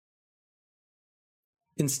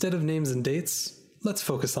Instead of names and dates, let's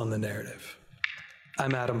focus on the narrative.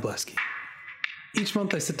 I'm Adam Blesky. Each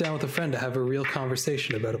month I sit down with a friend to have a real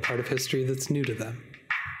conversation about a part of history that's new to them.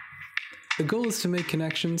 The goal is to make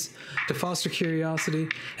connections, to foster curiosity,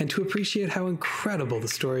 and to appreciate how incredible the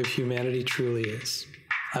story of humanity truly is.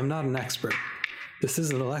 I'm not an expert. This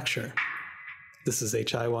isn't a lecture. This is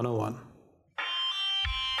HI 101.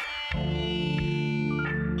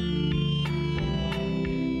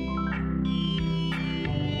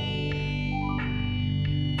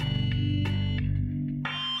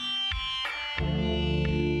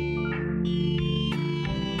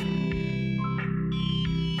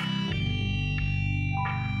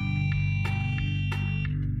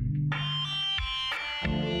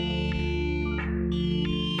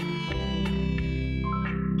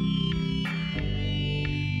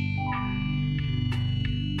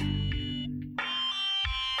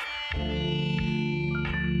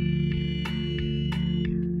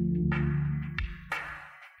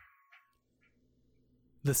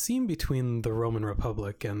 The scene between the Roman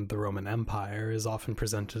Republic and the Roman Empire is often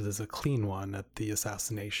presented as a clean one at the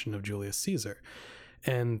assassination of Julius Caesar,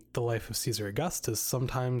 and the life of Caesar Augustus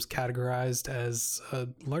sometimes categorized as a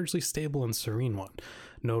largely stable and serene one,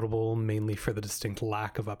 notable mainly for the distinct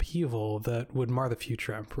lack of upheaval that would mar the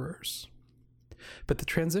future emperors. But the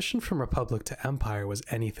transition from republic to empire was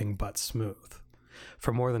anything but smooth.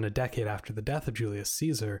 For more than a decade after the death of Julius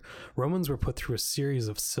Caesar, Romans were put through a series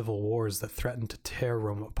of civil wars that threatened to tear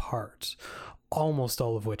Rome apart, almost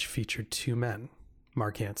all of which featured two men,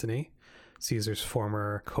 Mark Antony, Caesar's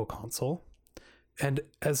former co-consul, and,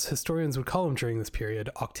 as historians would call him during this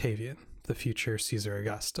period, Octavian, the future Caesar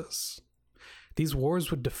Augustus. These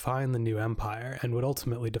wars would define the new empire and would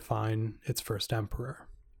ultimately define its first emperor.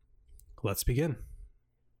 Let's begin.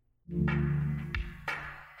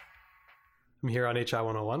 I'm here on HI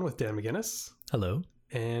 101 with Dan McGinnis. Hello.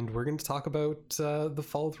 And we're going to talk about the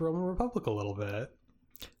fall of the Roman Republic a little bit.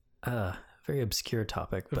 Very obscure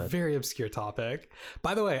topic, but... A very obscure topic.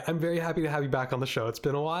 By the way, I'm very happy to have you back on the show. It's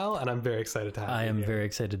been a while, and I'm very excited to have you. I am very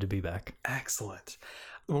excited to be back. Excellent.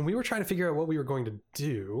 When we were trying to figure out what we were going to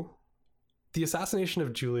do, the assassination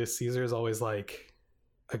of Julius Caesar is always like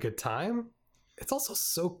a good time. It's also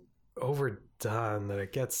so overdone that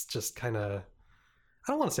it gets just kind of...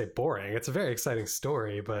 I don't want to say boring. It's a very exciting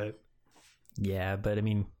story, but... Yeah, but I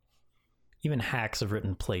mean, even hacks have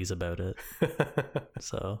written plays about it.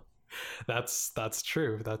 So... That's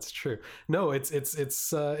true. That's true. No, it's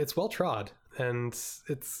well trod, and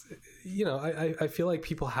it's, you know, I feel like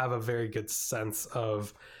people have a very good sense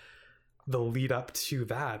of the lead up to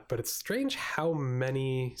that, but it's strange how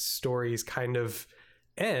many stories kind of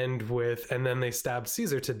end with, and then they stabbed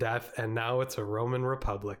Caesar to death, and now it's a Roman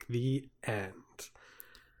Republic. The end.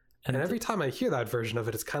 And every time I hear that version of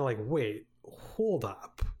it, it's kind of like, wait, hold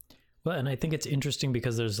up. Well, and I think it's interesting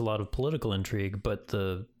because there's a lot of political intrigue, but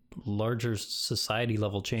the larger society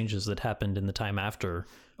level changes that happened in the time after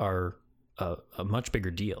are a much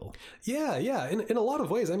bigger deal. Yeah. In a lot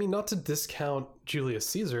of ways. I mean, not to discount Julius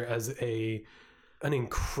Caesar as an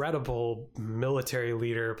incredible military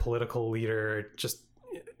leader, political leader, just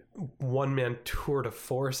one-man tour de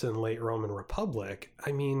force in late Roman Republic.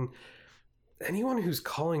 I mean, anyone who's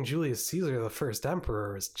calling Julius Caesar the first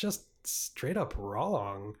emperor is just straight up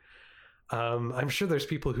wrong. I'm sure there's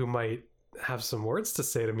people who might have some words to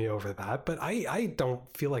say to me over that, but I don't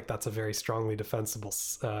feel like that's a very strongly defensible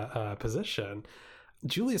position.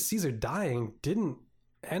 Julius Caesar dying didn't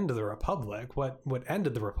end the Republic. What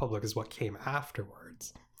ended the Republic is what came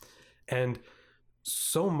afterwards. And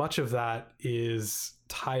so much of that is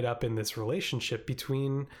tied up in this relationship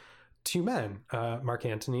between two men, Mark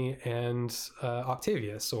Antony and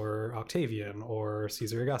Octavius, or Octavian, or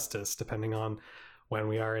Caesar Augustus, depending on when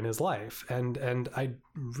we are in his life. And I'd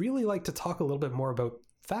really like to talk a little bit more about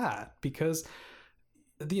that, because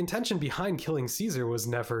the intention behind killing Caesar was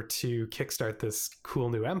never to kickstart this cool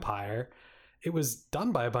new empire. It was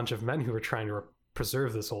done by a bunch of men who were trying to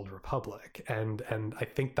preserve this old republic. And I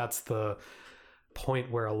think that's the point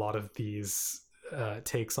where a lot of these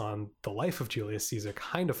takes on the life of Julius Caesar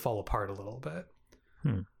kind of fall apart a little bit.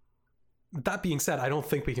 That being said, I don't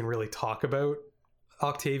think we can really talk about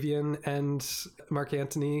Octavian and Mark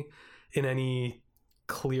Antony in any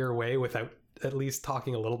clear way without at least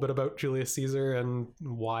talking a little bit about Julius Caesar and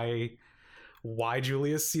why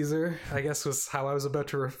Julius Caesar, I guess, was how I was about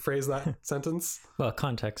to rephrase that sentence. Well,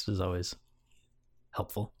 context is always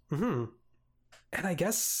helpful. Mm-hmm. And I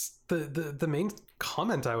guess the main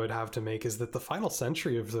comment I would have to make is that the final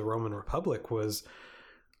century of the Roman Republic was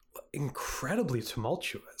incredibly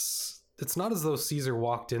tumultuous. it's not as though Caesar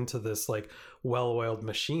walked into this like well-oiled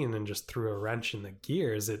machine and just threw a wrench in the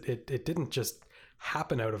gears. It didn't just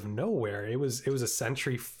happen out of nowhere. It was a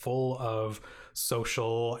century full of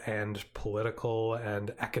social and political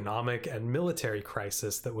and economic and military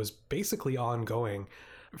crisis that was basically ongoing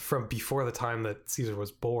from before the time that Caesar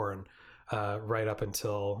was born, right up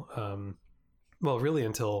until really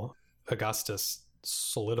until Augustus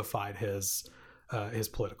solidified his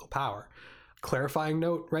political power. Clarifying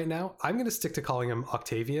note right now, I'm going to stick to calling him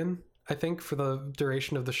Octavian, I think, for the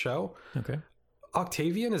duration of the show. Okay.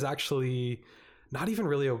 Octavian is actually not even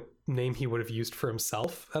really a name he would have used for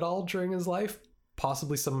himself at all during his life.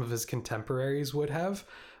 Possibly some of his contemporaries would have,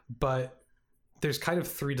 but there's kind of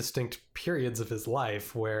three distinct periods of his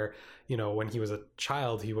life where, you know, when he was a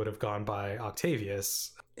child, he would have gone by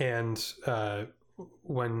Octavius, and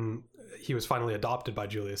when he was finally adopted by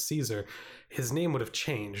Julius Caesar, his name would have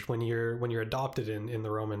changed. When you're adopted in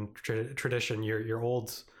the Roman tradition, your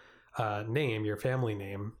old name, your family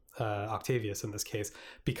name, Octavius in this case,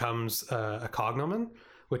 becomes a cognomen,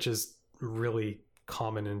 which is really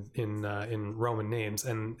common in Roman names,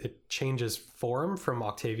 and it changes form from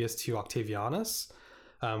Octavius to Octavianus,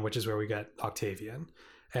 which is where we get Octavian.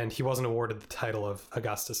 And he wasn't awarded the title of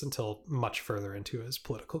Augustus until much further into his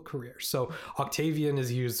political career. So Octavian is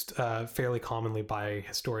used fairly commonly by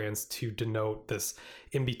historians to denote this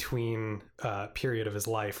in-between period of his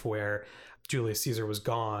life where Julius Caesar was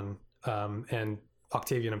gone, and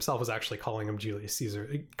Octavian himself was actually calling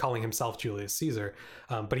himself Julius Caesar,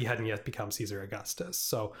 but he hadn't yet become Caesar Augustus.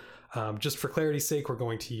 So just for clarity's sake, we're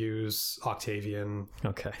going to use Octavian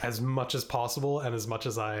as much as possible, and as much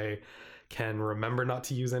as I can remember not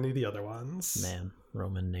to use any of the other ones. Man,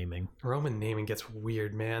 Roman naming gets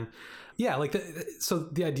weird, man. Yeah, like so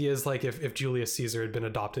the idea is like if Julius Caesar had been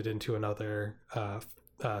adopted into another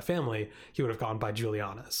family, he would have gone by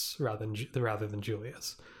Julianus rather than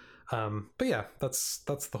Julius. But yeah, that's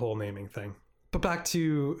the whole naming thing. But back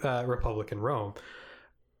to Republican Rome.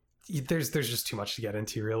 There's just too much to get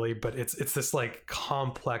into, really, but it's this like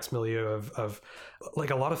complex milieu of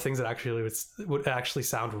like a lot of things that actually would actually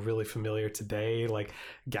sound really familiar today, like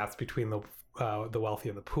gaps between the wealthy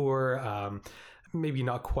and the poor. Maybe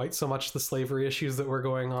not quite so much the slavery issues that were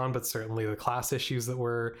going on, but certainly the class issues that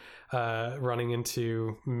were running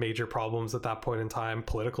into major problems at that point in time.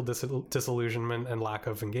 Political disillusionment and lack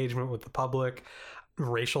of engagement with the public.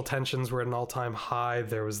 Racial tensions were at an all-time high.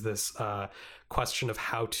 There was this question of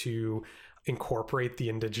how to incorporate the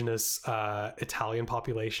indigenous Italian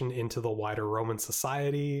population into the wider Roman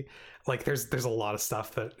society. Like there's a lot of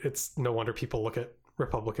stuff that it's no wonder people look at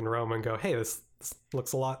Republican Rome and go, hey, this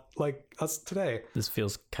looks a lot like us today. This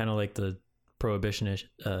feels kind of like the Prohibition-ish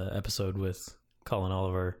episode with Colin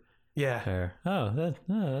Oliver. Yeah.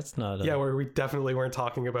 That's not. Yeah, where we definitely weren't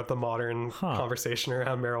talking about the modern conversation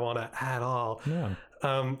around marijuana at all. No.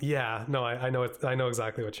 Yeah. No, I know it. I know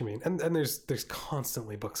exactly what you mean. And there's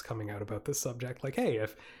constantly books coming out about this subject. Like, hey,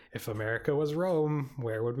 if America was Rome,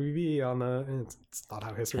 where would we be on the? It's not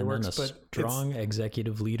how history works. Then a strong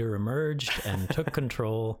executive leader emerged and took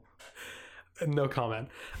control. No comment.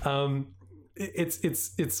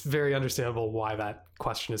 It's very understandable why that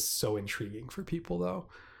question is so intriguing for people, though.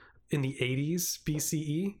 In the 80s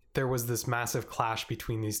BCE, there was this massive clash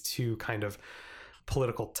between these two kind of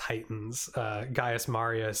political titans, Gaius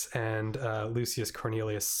Marius and Lucius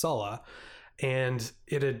Cornelius Sulla, and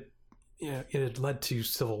it had led to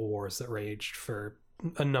civil wars that raged for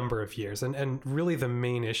a number of years. And really the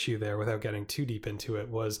main issue there, without getting too deep into it,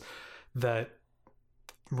 was that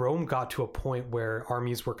Rome got to a point where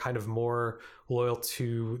armies were kind of more loyal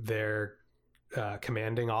to their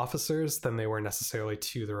commanding officers than they were necessarily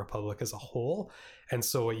to the Republic as a whole. And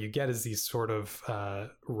so what you get is these sort of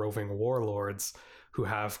roving warlords who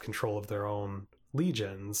have control of their own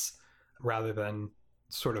legions rather than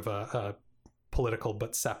sort of a political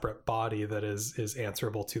but separate body that is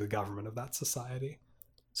answerable to the government of that society.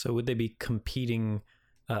 So would they be competing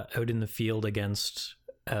out in the field against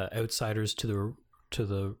outsiders to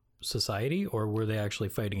the society, or were they actually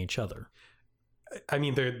fighting each other? I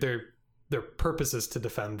mean, their purpose is to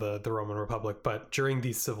defend the Roman Republic, but during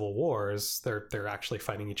these civil wars, they're actually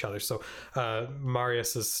fighting each other. So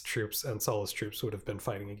Marius's troops and Sulla's troops would have been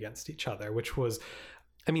fighting against each other, which was,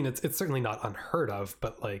 I mean, it's certainly not unheard of,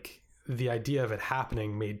 but like the idea of it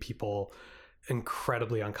happening made people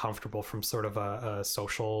incredibly uncomfortable from sort of a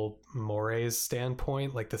social mores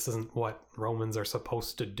standpoint. Like, this isn't what Romans are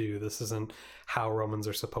supposed to do. This isn't how Romans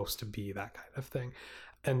are supposed to be, that kind of thing.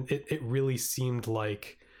 And it really seemed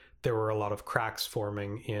like there were a lot of cracks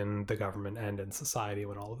forming in the government and in society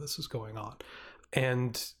when all of this was going on.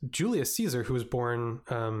 And Julius Caesar, who was born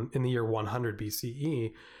in the year 100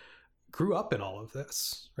 BCE, grew up in all of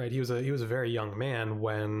this, right? He was a very young man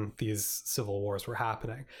when these civil wars were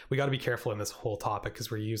happening. We got to be careful in this whole topic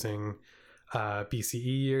because we're using BCE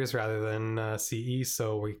years rather than CE,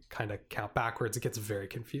 so we kind of count backwards. It gets very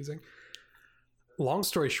confusing. Long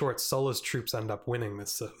story short, Sulla's troops end up winning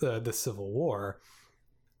this civil war,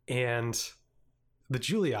 and the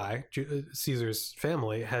Julii, Caesar's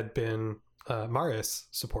family, had been Marius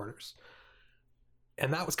supporters,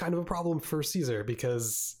 and that was kind of a problem for Caesar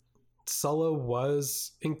because Sulla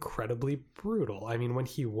was incredibly brutal. I mean, when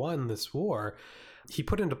he won this war, he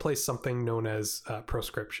put into place something known as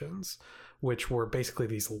proscriptions, which were basically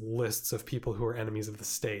these lists of people who were enemies of the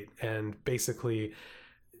state. And basically,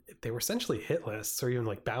 they were essentially hit lists or even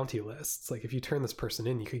like bounty lists. Like if you turn this person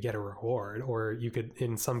in, you could get a reward, or you could,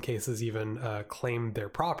 in some cases, even claim their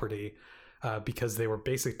property because they were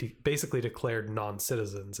basically declared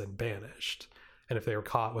non-citizens and banished. And if they were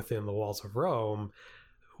caught within the walls of Rome,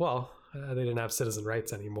 well, they didn't have citizen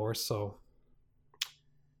rights anymore, so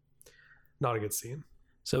not a good scene.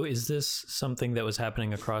 So is this something that was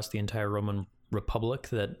happening across the entire Roman Republic,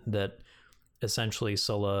 that essentially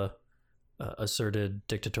Sulla asserted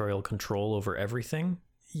dictatorial control over everything?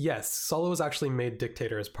 Yes, Sulla was actually made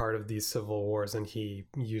dictator as part of these civil wars, and he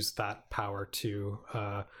used that power to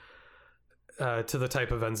the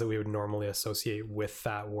type of ends that we would normally associate with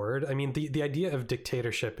that word. I mean, the idea of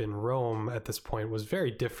dictatorship in Rome at this point was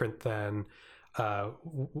very different than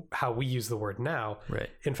how we use the word now. Right.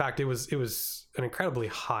 In fact, it was an incredibly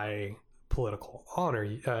high political honor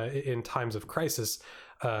in times of crisis.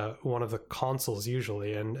 One of the consuls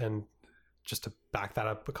usually, and just to back that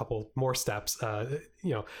up a couple more steps,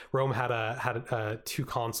 Rome had a two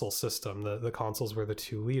consul system. The consuls were the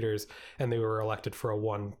two leaders, and they were elected for a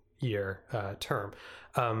 1-year term.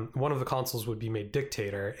 One of the consuls would be made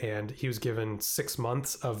dictator, and he was given 6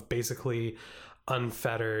 months of basically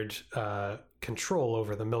unfettered control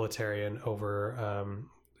over the military and over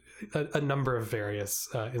a number of various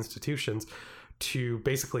institutions to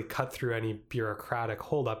basically cut through any bureaucratic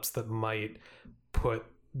holdups that might put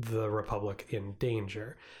the Republic in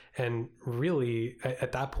danger. And really,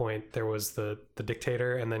 at that point, there was the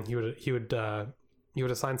dictator, and then he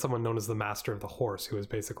would assign someone known as the Master of the Horse, who was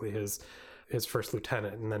basically his first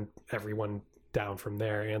lieutenant, and then everyone down from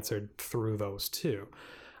there answered through those two.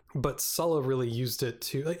 But Sulla really used it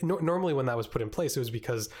to normally when that was put in place, it was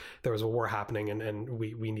because there was a war happening and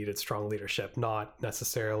we needed strong leadership, not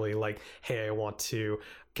necessarily like, hey, I want to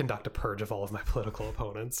conduct a purge of all of my political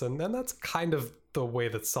opponents. And that's kind of the way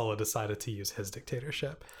that Sulla decided to use his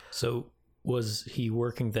dictatorship. So was he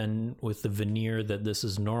working then with the veneer that this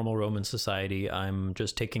is normal Roman society? I'm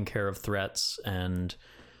just taking care of threats, and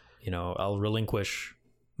I'll relinquish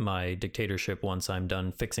my dictatorship once I'm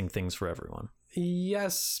done fixing things for everyone.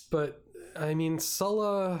 Yes, but I mean,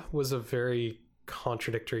 Sulla was a very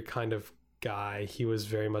contradictory kind of guy. He was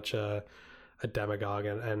very much a demagogue,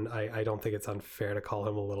 and I don't think it's unfair to call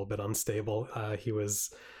him a little bit unstable. He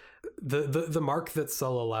was the mark that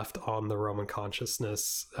Sulla left on the Roman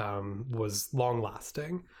consciousness was long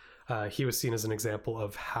lasting. He was seen as an example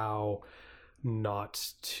of how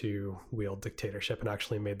not to wield dictatorship, and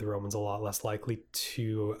actually made the Romans a lot less likely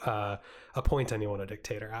to appoint anyone a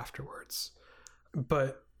dictator afterwards.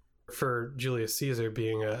 But for Julius Caesar,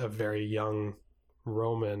 being a very young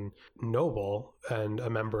Roman noble and a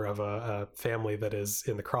member of a family that is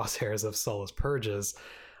in the crosshairs of Sulla's purges,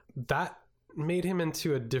 that made him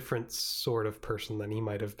into a different sort of person than he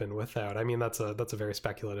might have been without. I mean, that's a very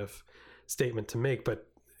speculative statement to make, but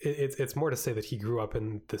it's more to say that he grew up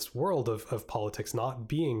in this world of politics not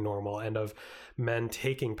being normal, and of men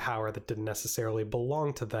taking power that didn't necessarily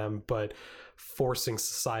belong to them, but forcing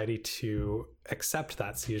society to accept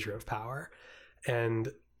that seizure of power.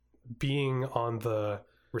 And being on the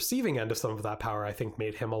receiving end of some of that power, I think,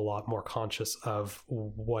 made him a lot more conscious of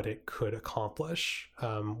what it could accomplish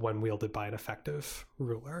when wielded by an effective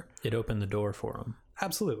ruler. It opened the door for him.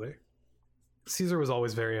 Absolutely. Caesar was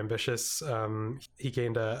always very ambitious. He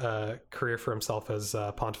gained a career for himself as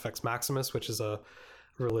Pontifex Maximus, which is a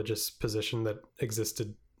religious position that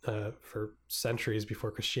existed for centuries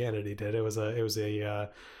before Christianity did. It was a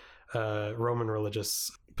Roman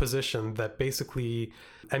religious position that basically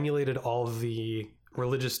emulated all of the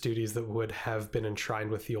religious duties that would have been enshrined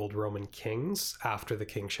with the old Roman kings after the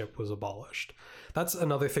kingship was abolished. That's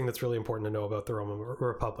another thing that's really important to know about the Roman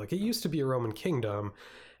Republic. It used to be a Roman kingdom,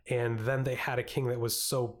 and then they had a king that was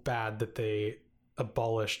so bad that they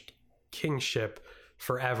abolished kingship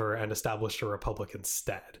forever and established a republic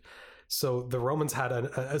instead. So the Romans had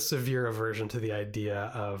a severe aversion to the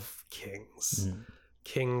idea of kings.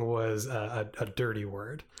 King was a dirty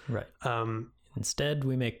word. Right. Instead,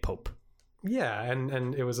 we make pope. Yeah,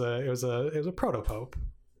 and it was a proto pope.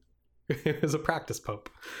 It was a practice pope.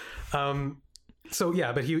 So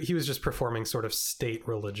yeah, but he was just performing sort of state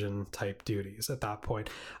religion type duties at that point.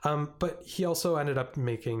 But he also ended up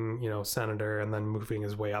making, senator and then moving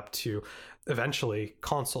his way up to eventually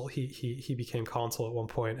consul. He became consul at one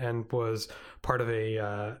point and was part of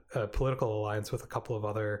a political alliance with a couple of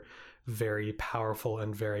other very powerful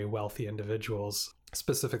and very wealthy individuals,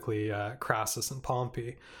 specifically Crassus and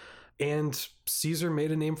Pompey. And Caesar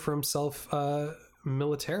made a name for himself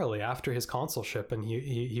militarily after his consulship, and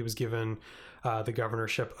he was given the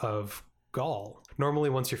governorship of Gaul. Normally,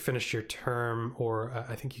 once you're finished your term, or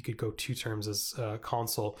I think you could go 2 terms as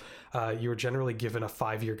consul, you were generally given a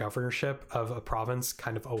 5-year governorship of a province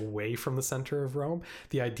kind of away from the center of Rome.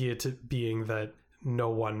 The idea being that no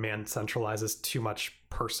one man centralizes too much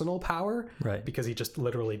personal power, right? Because he just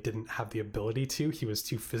literally didn't have the ability to. He was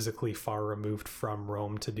too physically far removed from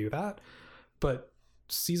Rome to do that. But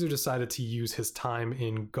Caesar decided to use his time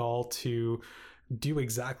in Gaul to do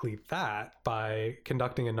exactly that by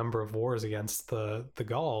conducting a number of wars against the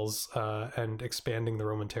Gauls and expanding the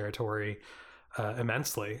Roman territory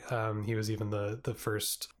immensely. He was even the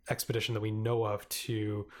first expedition that we know of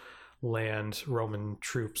to land Roman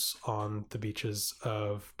troops on the beaches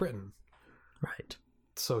of Britain. Right.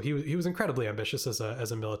 So he was incredibly ambitious as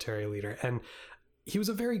a military leader, and he was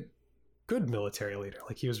a very good military leader.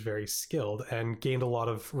 Like, he was very skilled and gained a lot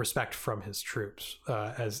of respect from his troops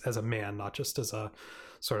as a man, not just as a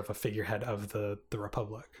sort of a figurehead of the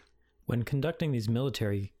Republic. When conducting these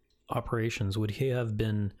military operations, would he have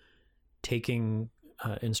been taking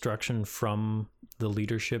instruction from the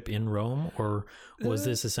leadership in Rome, or was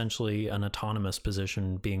this essentially an autonomous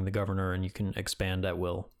position, being the governor and you can expand at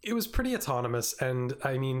will? It was pretty autonomous, and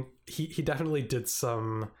I mean, he definitely did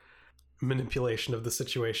some manipulation of the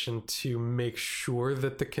situation to make sure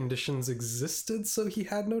that the conditions existed, so he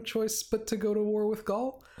had no choice but to go to war with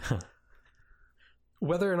Gaul.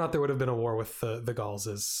 Whether or not there would have been a war with the Gauls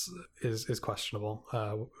is questionable.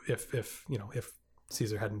 If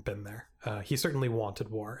Caesar hadn't been there, he certainly wanted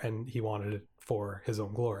war, and he wanted it for his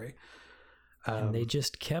own glory. And they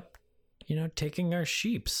just kept, taking our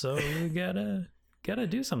sheep, so we gotta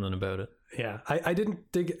do something about it. Yeah, I didn't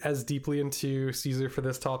dig as deeply into Caesar for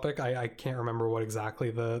this topic. I can't remember what exactly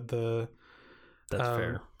the That's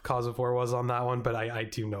fair. Cause of war was on that one, but I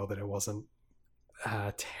do know that it wasn't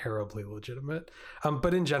terribly legitimate.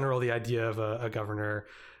 But in general, the idea of a governor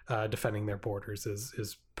defending their borders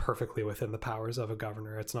is perfectly within the powers of a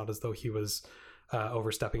governor. It's not as though he was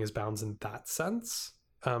overstepping his bounds in that sense.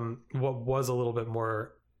 What was a little bit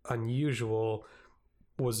more unusual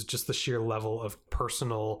was just the sheer level of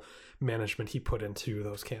personal management he put into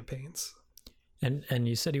those campaigns. And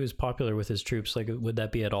you said he was popular with his troops. Like, would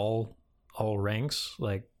that be at all ranks?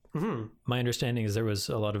 Like, my understanding is there was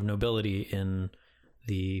a lot of nobility in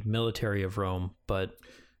the military of Rome, but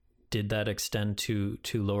did that extend to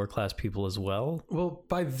lower class people as well? Well,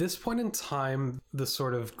 by this point in time, the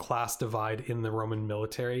sort of class divide in the Roman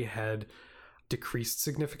military had decreased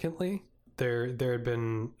significantly. There had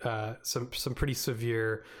been some pretty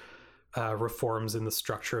severe reforms in the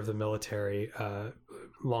structure of the military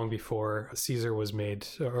long before Caesar was made,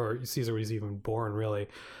 or Caesar was even born, really,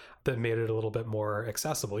 that made it a little bit more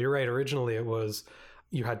accessible. You're right. Originally, it was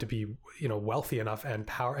you had to be wealthy enough and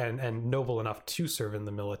power and noble enough to serve in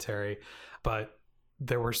the military, but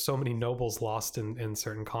there were so many nobles lost in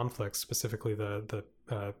certain conflicts, specifically the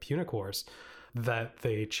Punic Wars, that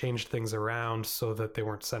they changed things around so that they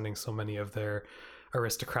weren't sending so many of their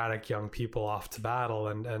aristocratic young people off to battle,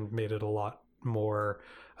 and made it a lot more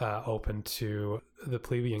open to the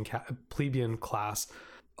plebeian class,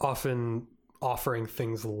 often offering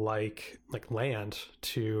things like land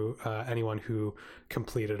to anyone who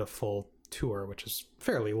completed a full tour, which is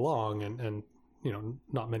fairly long, and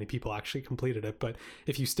not many people actually completed it. But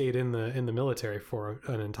if you stayed in the military for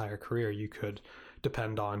an entire career, you could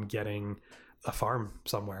depend on getting a farm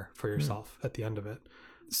somewhere for yourself at the end of it.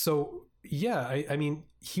 So yeah, I mean,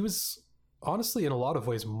 he was honestly in a lot of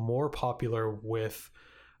ways more popular with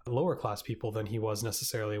lower class people than he was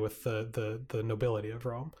necessarily with the nobility of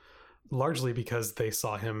Rome, largely because they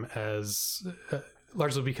saw him as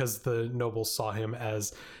largely because the nobles saw him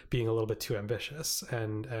as being a little bit too ambitious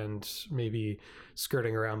and maybe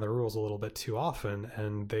skirting around the rules a little bit too often.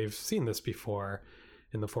 And they've seen this before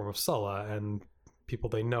in the form of Sulla, and people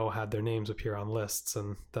they know had their names appear on lists,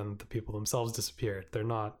 and then the people themselves disappeared. They're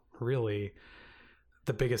not really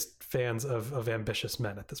the biggest fans of ambitious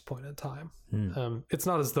men at this point in time. It's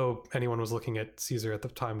not as though anyone was looking at Caesar at the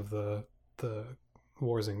time of the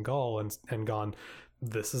wars in Gaul and gone,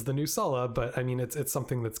 this is the new Sulla. But I mean, it's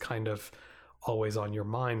something that's kind of always on your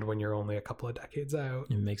mind when you're only a couple of decades out.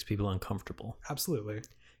 It makes people uncomfortable. Absolutely.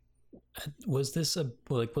 Was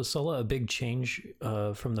Sulla a big change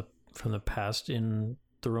from the past in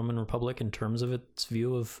the Roman Republic in terms of its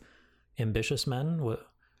view of ambitious men?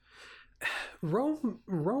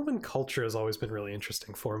 Roman culture has always been really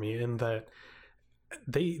interesting for me in that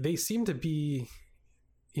they seem to be,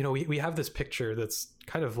 we have this picture that's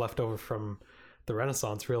kind of left over from the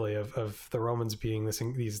Renaissance, really, of the Romans being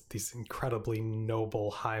these incredibly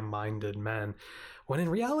noble, high-minded men, when in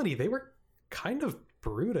reality they were kind of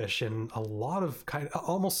brutish in a lot of kind of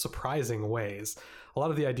almost surprising ways. A lot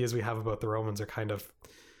of the ideas we have about the Romans are kind of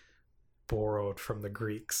borrowed from the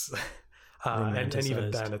Greeks. And even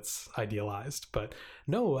then it's idealized. But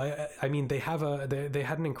no, I mean, they had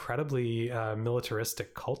an incredibly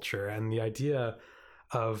militaristic culture, and the idea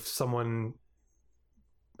of someone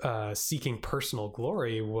seeking personal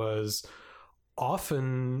glory was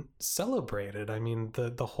often celebrated. I mean,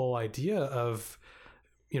 the whole idea of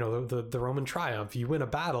the Roman triumph. You win a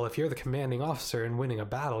battle. If you're the commanding officer and winning a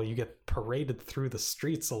battle, you get paraded through the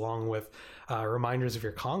streets along with reminders of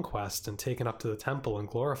your conquest and taken up to the temple and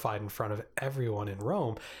glorified in front of everyone in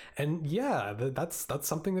Rome. And yeah, that's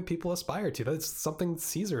something that people aspire to. That's something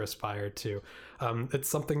Caesar aspired to. It's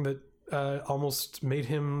something that almost made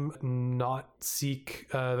him not seek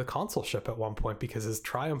the consulship at one point, because his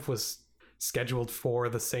triumph was scheduled for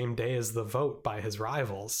the same day as the vote by his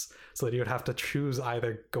rivals, so that he would have to choose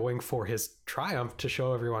either going for his triumph to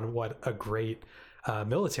show everyone what a great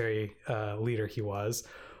military leader he was,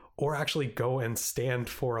 or actually go and stand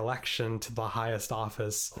for election to the highest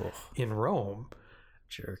office in Rome.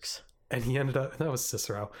 Jerks. And he ended up, that was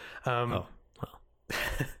Cicero. Well.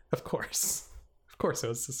 Of course it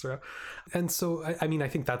was Cicero. And so I mean, I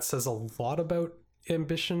think that says a lot about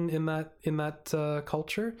ambition in that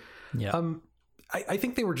culture. Yeah. I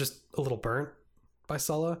think they were just a little burnt by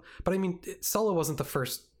Sulla, but I mean, Sulla wasn't the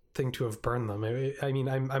first thing to have burned them. I mean,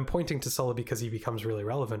 I'm pointing to Sulla because he becomes really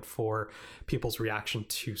relevant for people's reaction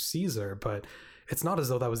to Caesar, but it's not as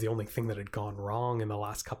though that was the only thing that had gone wrong in the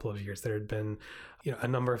last couple of years. There had been, a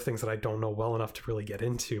number of things that I don't know well enough to really get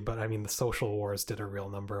into, but I mean, the social wars did a real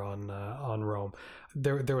number on Rome.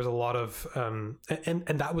 There was a lot of, and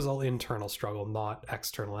that was all internal struggle, not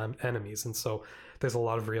external enemies. And so there's a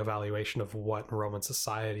lot of reevaluation of what Roman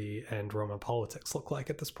society and Roman politics look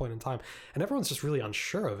like at this point in time. And everyone's just really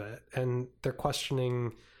unsure of it. And they're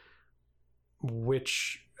questioning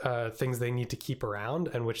which things they need to keep around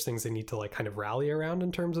and which things they need to kind of rally around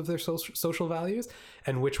in terms of their social values,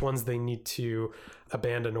 and which ones they need to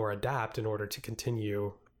abandon or adapt in order to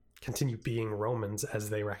continue being Romans as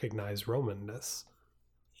they recognize Romanness.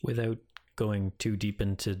 Without going too deep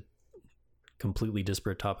into completely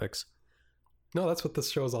disparate topics. No, that's what this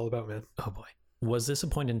show is all about, man. Oh boy. Was this a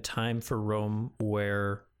point in time for Rome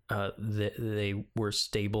where they were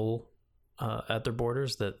stable at their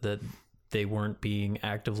borders, that they weren't being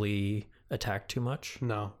actively attacked too much?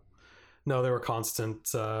 No, there were constant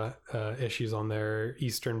issues on their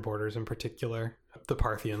eastern borders in particular. The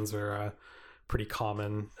Parthians are a pretty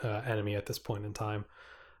common enemy at this point in time.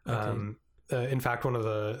 Okay. In fact, one of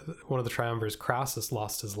the triumvirs, Crassus,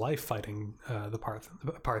 lost his life fighting the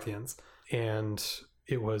Parthians, and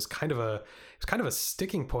it was kind of a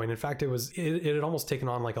sticking point. In fact, it had almost taken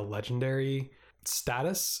on like a legendary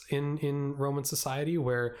status in Roman society,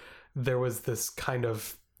 where there was this kind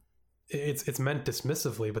of, it's meant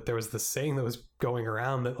dismissively, but there was this saying that was going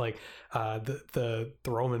around that the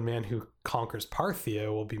Roman man who conquers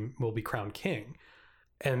Parthia will be crowned king.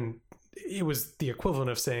 And it was the equivalent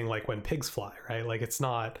of saying when pigs fly, right? It's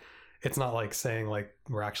not like saying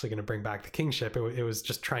we're actually going to bring back the kingship. It was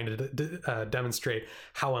just trying to demonstrate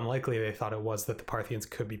how unlikely they thought it was that the Parthians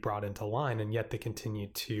could be brought into line, and yet they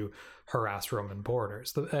continued to harass Roman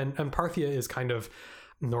borders. And Parthia is kind of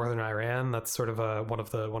northern Iran. That's sort of one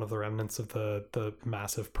of the remnants of the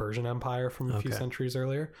massive Persian Empire from a few centuries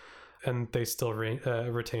earlier, and they still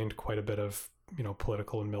retained quite a bit of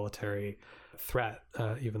political and military threat,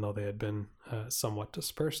 even though they had been somewhat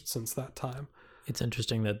dispersed since that time. It's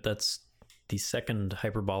interesting that that's the second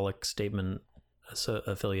hyperbolic statement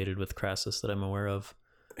affiliated with Crassus that I'm aware of.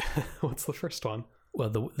 What's the first one? Well,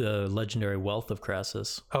 the legendary wealth of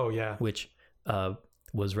Crassus. Oh yeah, which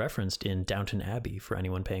was referenced in Downton Abbey for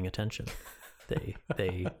anyone paying attention.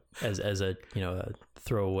 They as a a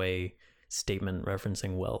throwaway statement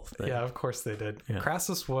referencing wealth. Yeah, of course they did. Yeah.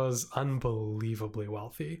 Crassus was unbelievably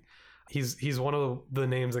wealthy. He's one of the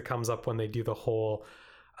names that comes up when they do the whole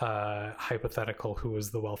hypothetical who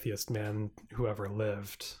was the wealthiest man who ever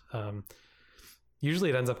lived. Usually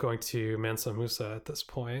it ends up going to Mansa Musa at this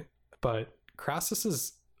point, but Crassus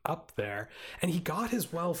is up there, and he got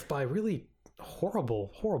his wealth by really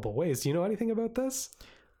horrible ways. Do you know anything about this?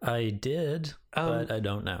 I did, but I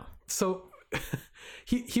don't know. So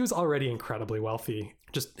he was already incredibly wealthy.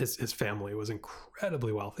 Just his family was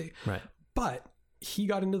incredibly wealthy. Right. But he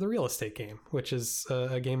got into the real estate game, which is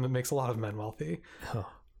a game that makes a lot of men wealthy.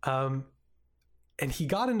 Oh. And he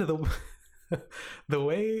got into the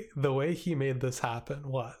way he made this happen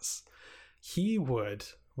was he would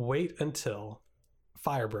wait until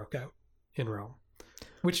fire broke out in Rome,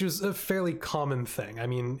 which was a fairly common thing. I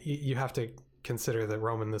mean, you have to consider that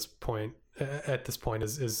Rome at this point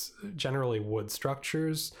is generally wood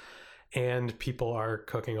structures, and people are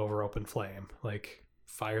cooking over open flame. Like,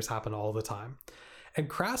 fires happen all the time. And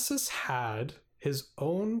Crassus had his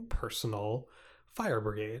own personal fire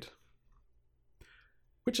brigade,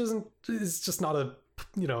 which is just not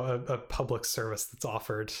a public service that's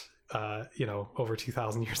offered over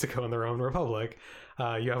 2,000 years ago in the Roman Republic.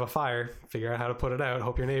 You have a fire, figure out how to put it out,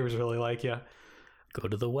 hope your neighbors really like you. Go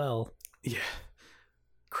to the well. Yeah.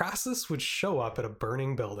 Crassus would show up at a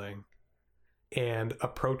burning building and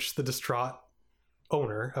approach the distraught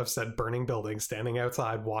owner of said burning building, standing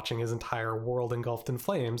outside watching his entire world engulfed in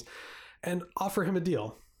flames, and offer him a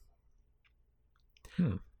deal.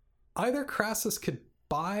 Either Crassus could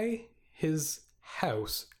buy his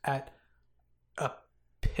house at a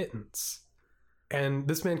pittance, and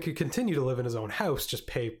this man could continue to live in his own house, just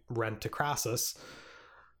pay rent to Crassus,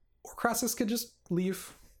 or Crassus could just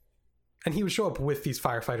leave, and he would show up with these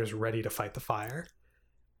firefighters ready to fight the fire.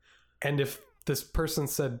 And if this person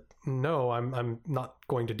said, no, I'm not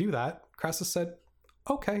going to do that, Crassus said,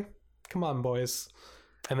 okay, come on, boys.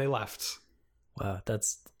 And they left. Wow,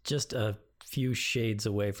 that's just a few shades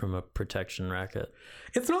away from a protection racket.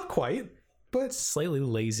 It's not quite, but slightly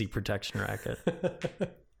lazy protection racket.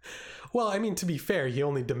 Well, I mean, to be fair, he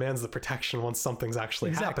only demands the protection once something's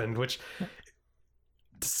actually happened, which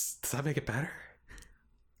does that make it better?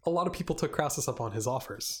 A lot of people took Crassus up on his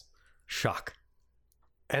offers. Shock.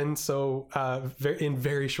 And so in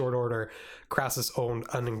very short order, Crassus owned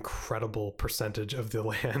an incredible percentage of the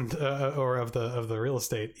land or of the real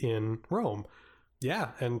estate in Rome.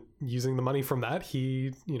 Yeah, and using the money from that,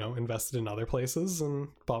 he, invested in other places and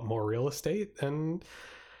bought more real estate and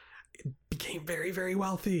became very, very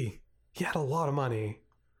wealthy. He had a lot of money.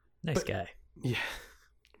 Nice guy. Yeah,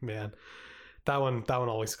 man. That one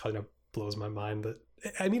always kind of blows my mind.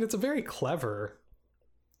 It's a very clever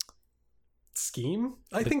scheme.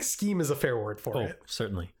 I think scheme is a fair word for it.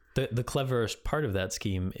 Certainly. The cleverest part of that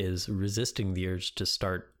scheme is resisting the urge to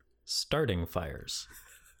starting fires.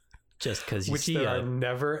 Just because which there are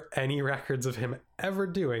never any records of him ever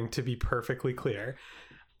doing, to be perfectly clear.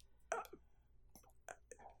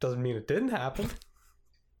 Doesn't mean it didn't happen.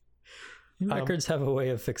 Records have a way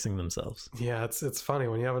of fixing themselves. Yeah, it's funny.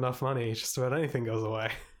 When you have enough money, just about anything goes away.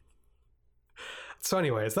 So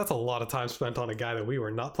anyways, that's a lot of time spent on a guy that we were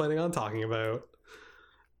not planning on talking about.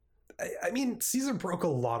 I mean, Caesar broke a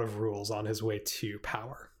lot of rules on his way to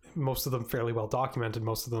power. Most of them fairly well documented.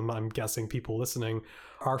 Most of them, I'm guessing people listening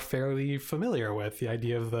are fairly familiar with. The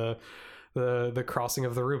idea of the crossing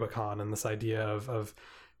of the Rubicon, and this idea of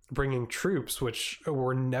bringing troops, which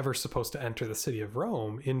were never supposed to enter the city of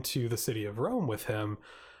Rome, into the city of Rome with him,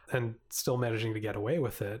 and still managing to get away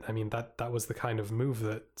with it. I mean, that was the kind of move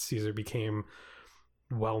that Caesar became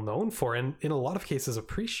well known for, and in a lot of cases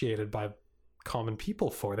appreciated by common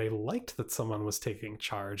people for. They liked that someone was taking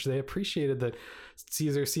charge. They appreciated that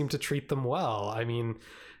Caesar seemed to treat them well. I mean,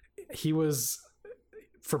 he was,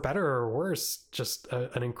 for better or worse, just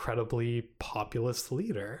an incredibly populist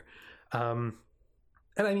leader. And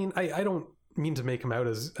I mean, I don't mean to make him out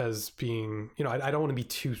as being, I don't want to be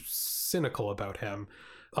too cynical about him.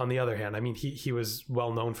 On the other hand, I mean, he was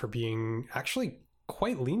well known for being actually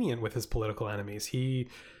quite lenient with his political enemies. He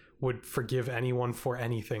would forgive anyone for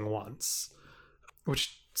anything once,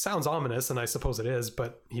 which sounds ominous, and I suppose it is,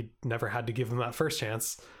 but he never had to give them that first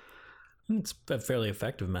chance. It's a fairly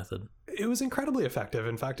effective method. It was incredibly effective.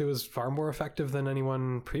 In fact, it was far more effective than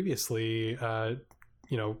anyone previously,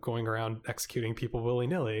 going around executing people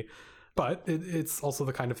willy-nilly. But it's also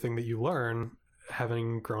the kind of thing that you learn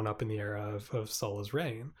having grown up in the era of Sulla's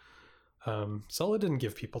reign. Sulla didn't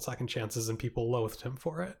give people second chances, and people loathed him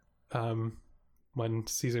for it. When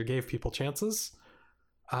Caesar gave people chances,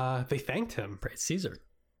 they thanked him. Praise Caesar.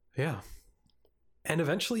 Yeah. And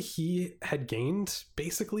eventually he had gained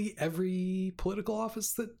basically every political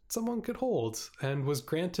office that someone could hold and was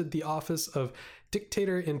granted the office of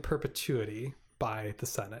dictator in perpetuity by the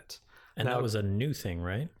Senate. And now, that was a new thing,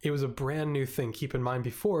 right? It was a brand new thing. Keep in mind,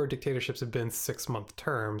 before, dictatorships had been 6-month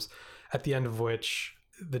terms, at the end of which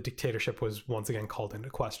the dictatorship was once again called into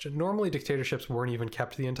question. Normally, dictatorships weren't even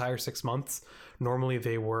kept the entire 6 months. Normally,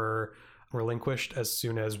 they were relinquished as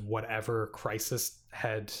soon as whatever crisis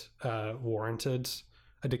had warranted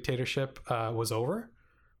a dictatorship was over.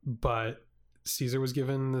 But Caesar was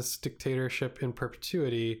given this dictatorship in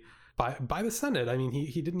perpetuity by the Senate. I mean,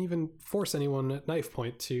 he didn't even force anyone at knife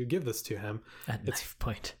point to give this to him. At knife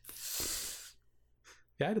point.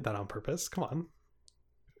 Yeah, I did that on purpose. Come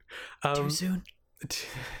on. Too soon?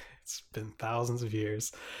 It's been thousands of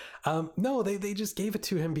years. No, they just gave it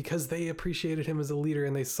to him because they appreciated him as a leader,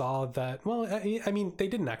 and they saw that, well, I mean, they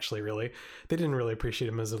didn't really appreciate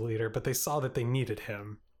him as a leader, but they saw that they needed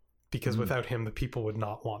him because without him, the people would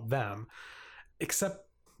not want them. Except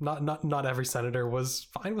not every senator was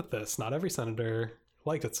fine with this. Not every senator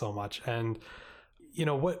liked it so much. And, you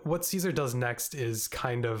know, what Caesar does next is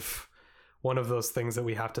kind of one of those things that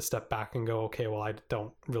we have to step back and go, okay, well, I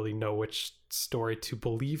don't really know which story to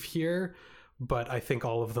believe here, but I think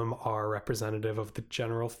all of them are representative of the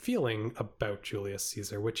general feeling about Julius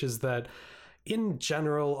Caesar, which is that in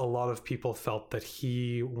general, a lot of people felt that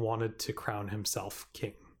he wanted to crown himself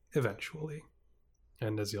king eventually.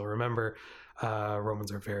 And as you'll remember,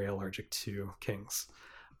 Romans are very allergic to kings.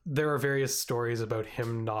 There are various stories about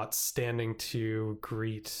him not standing to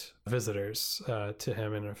greet visitors to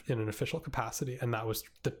him in an official capacity, and that was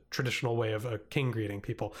the traditional way of a king greeting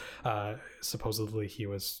people. Supposedly he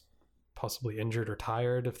was possibly injured or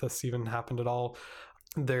tired, if this even happened at all.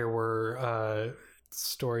 There were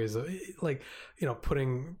stories of, like, you know,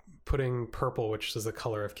 putting purple, which is the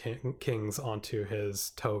color of kings, onto his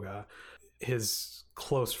toga. His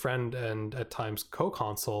close friend and at times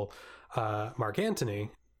co-consul, Mark Antony,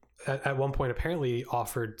 at one point apparently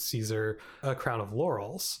offered Caesar a crown of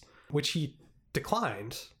laurels, which he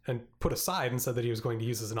declined and put aside and said that he was going to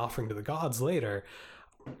use as an offering to the gods later.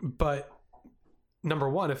 But number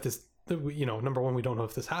one, we don't know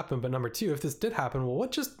if this happened, but number two, if this did happen, well,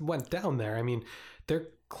 what just went down there? I mean, they're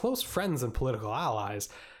close friends and political allies.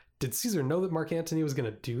 Did Caesar know that Mark Antony was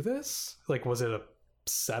going to do this? Like, was it a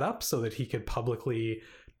setup so that he could publicly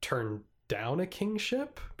turn down a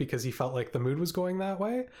kingship because he felt like the mood was going that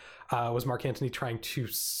way? Was Mark Antony trying to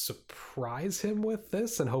surprise him with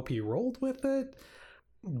this and hope he rolled with it?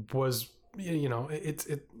 Was, you know,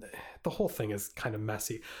 the whole thing is kind of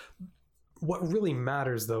messy. What really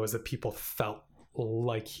matters, though, is that people felt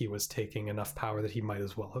like he was taking enough power that he might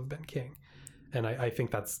as well have been king. And I think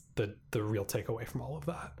that's the real takeaway from all of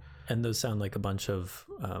that. And those sound like a bunch of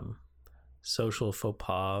social faux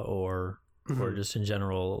pas or just in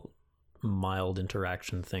general mild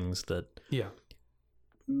interaction things that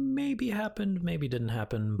maybe happened, maybe didn't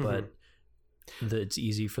happen, but that it's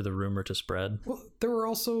easy for the rumor to spread. Well,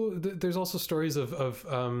 there's also stories of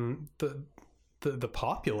the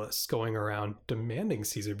populace going around demanding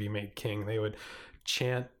Caesar be made king. They would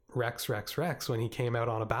chant Rex, Rex, Rex when he came out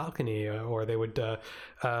on a balcony, or they would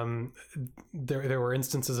there were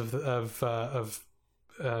instances of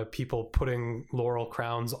people putting laurel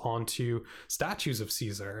crowns onto statues of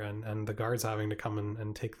Caesar and the guards having to come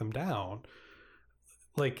and take them down.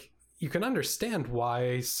 Like, you can understand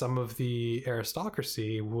why some of the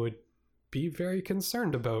aristocracy would be very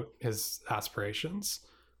concerned about his aspirations.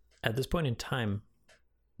 At this point in time,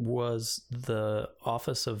 was the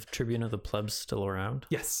office of Tribune of the Plebs still around?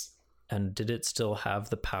 Yes. And did it still have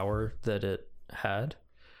the power that it had?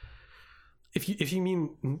 If you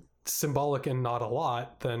mean symbolic and not a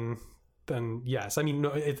lot, then yes. I mean,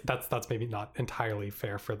 no, that's maybe not entirely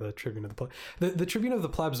fair for the Tribune of the Plebs. The Tribune of the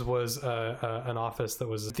Plebs was an office that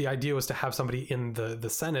was, the idea was to have somebody in the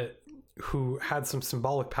Senate who had some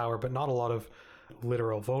symbolic power, but not a lot of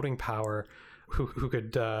literal voting power, who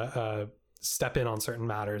could step in on certain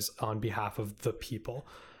matters on behalf of the people.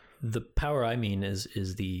 The power I mean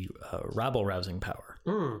is the rabble-rousing power.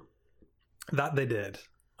 That they did.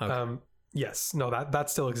 Okay. Yes. No, that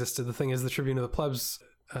still existed. The thing is, the Tribune of the Plebs,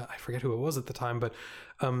 I forget who it was at the time, but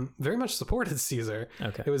very much supported Caesar.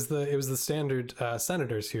 Okay. It was the standard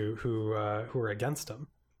senators who were against him.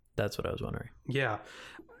 That's what I was wondering. Yeah.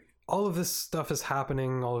 All of this stuff is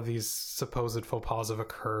happening. All of these supposed faux pas have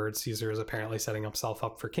occurred. Caesar is apparently setting himself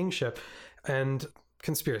up for kingship, and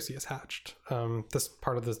conspiracy is hatched. This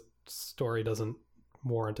part of the story doesn't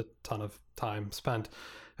warrant a ton of time spent.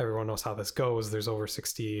 Everyone knows how this goes. There's over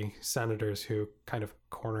 60 senators who kind of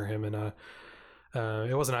corner him in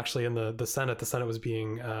It wasn't actually in the Senate. The Senate was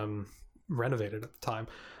being renovated at the time,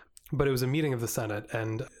 but it was a meeting of the Senate,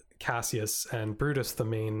 and Cassius and Brutus, the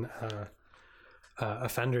main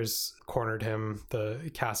offenders, cornered him.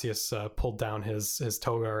 Cassius pulled down his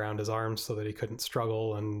toga around his arms so that he couldn't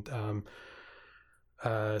struggle, and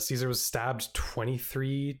Caesar was stabbed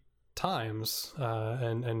 23 times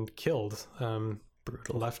and killed.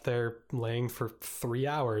 Brutal. Left there laying for 3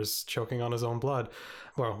 hours, choking on his own blood.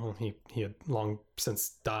 Well, he had long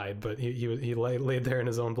since died, but he laid there in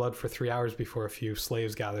his own blood for 3 hours before a few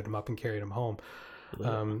slaves gathered him up and carried him home.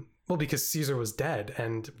 Well, because Caesar was dead,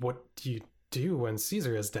 and what do you do when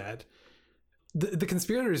Caesar is dead? The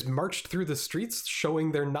conspirators marched through the streets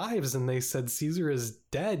showing their knives, and they said, "Caesar is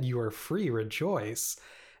dead. You are free. Rejoice."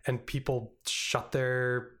 And people shut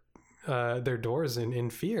their doors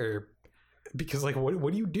in fear. Because, like,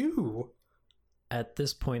 what do you do? At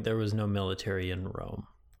this point, there was no military in Rome.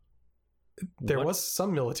 There was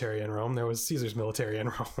some military in Rome. There was Caesar's military in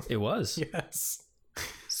Rome. It was? Yes.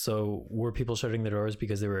 So were people shutting their doors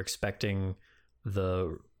because they were expecting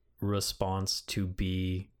the response to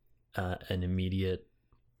be an immediate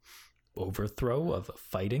overthrow of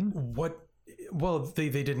fighting? Well, they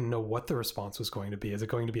didn't know what the response was going to be. Is it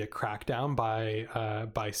going to be a crackdown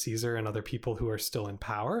by Caesar and other people who are still in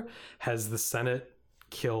power? Has the Senate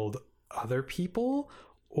killed other people,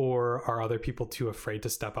 or are other people too afraid to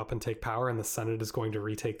step up and take power, and the Senate is going to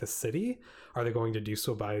retake the city? Are they going to do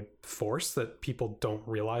so by force that people don't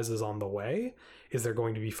realize is on the way? Is there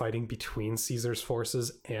going to be fighting between Caesar's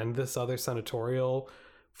forces and this other senatorial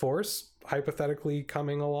force hypothetically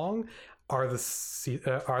coming along? Are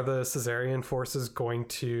the Caesarian forces going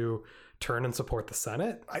to turn and support the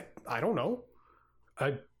Senate? I don't know.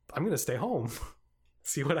 I'm going to stay home,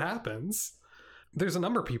 see what happens. There's a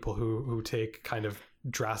number of people who take kind of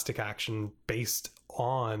drastic action based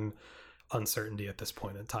on uncertainty at this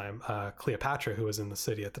point in time. Cleopatra, who was in the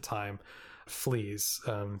city at the time, flees.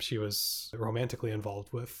 She was romantically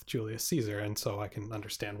involved with Julius Caesar, and so I can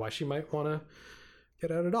understand why she might want to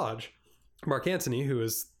get out of Dodge. Mark Antony, who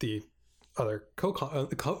is the other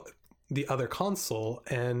consul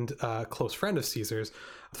and close friend of Caesar's,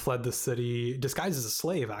 fled the city disguised as a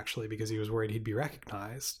slave, actually, because he was worried he'd be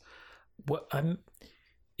recognized.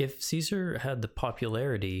 If Caesar had the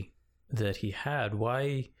popularity that he had,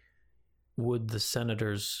 why would the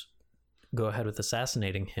senators go ahead with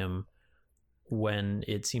assassinating him when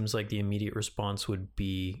it seems like the immediate response would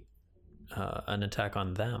be an attack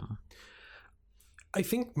on them? I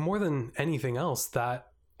think more than anything else, that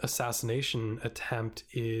assassination attempt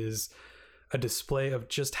is a display of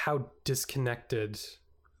just how disconnected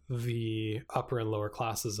the upper and lower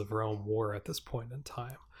classes of Rome were at this point in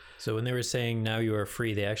time. So when they were saying, "Now you are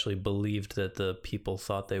free," they actually believed that the people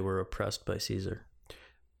thought they were oppressed by Caesar.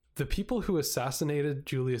 The people who assassinated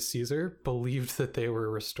Julius Caesar believed that they were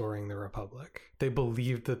restoring the Republic. They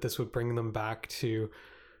believed that this would bring them back to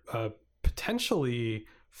a potentially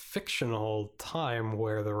fictional time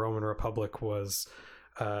where the Roman Republic was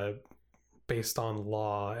based on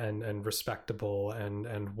law and respectable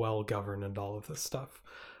and well governed and all of this stuff.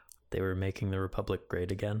 They were making the Republic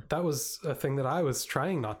great again. That was a thing that I was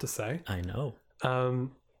trying not to say. I know.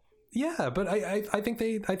 Yeah, but I think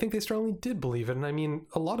they strongly did believe it, and I mean,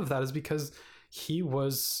 a lot of that is because he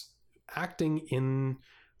was acting in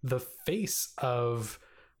the face of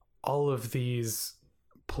all of these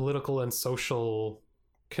political and social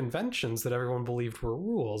conventions that everyone believed were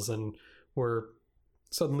rules, and were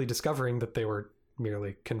suddenly discovering that they were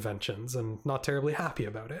merely conventions and not terribly happy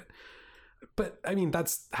about it. But I mean,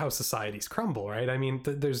 that's how societies crumble, right? I mean,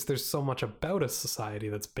 there's so much about a society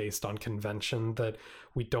that's based on convention that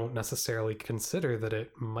we don't necessarily consider that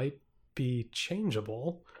it might be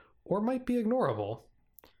changeable or might be ignorable.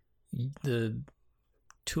 The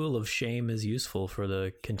tool of shame is useful for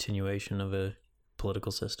the continuation of a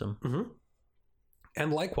political system. Mm-hmm.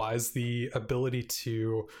 And likewise, the ability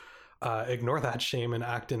to ignore that shame and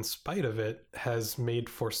act in spite of it has made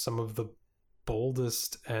for some of the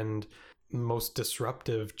boldest and most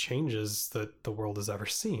disruptive changes that the world has ever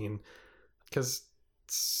seen. Because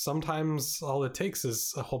sometimes all it takes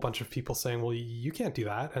is a whole bunch of people saying, well, you can't do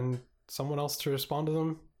that, and someone else to respond to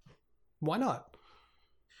them. Why not?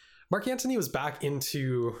 Mark Antony was back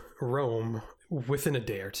into Rome within a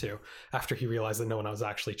day or two after he realized that no one was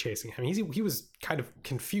actually chasing him. He was kind of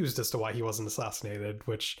confused as to why he wasn't assassinated,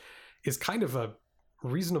 which is kind of a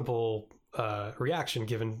reasonable reaction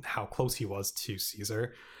given how close he was to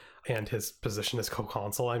Caesar and his position as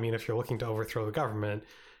co-consul. I mean, if you're looking to overthrow the government,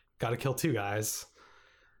 got to kill two guys.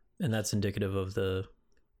 And that's indicative of the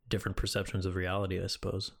different perceptions of reality, I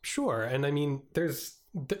suppose. Sure. And I mean, there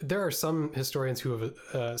are some historians who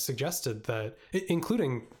have suggested that,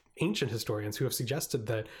 including ancient historians who have suggested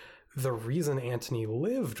that the reason Antony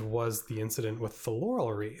lived was the incident with the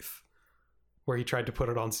laurel wreath, where he tried to put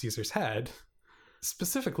it on Caesar's head,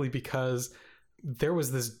 specifically because there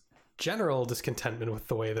was this general discontentment with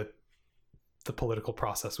the way that the political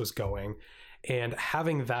process was going, and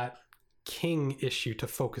having that king issue to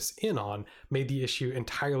focus in on made the issue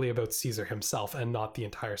entirely about Caesar himself and not the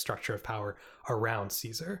entire structure of power around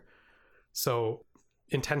Caesar. So,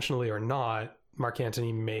 intentionally or not, Mark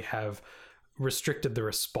Antony may have restricted the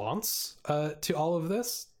response to all of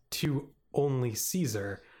this to only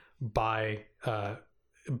Caesar by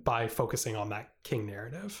focusing on that king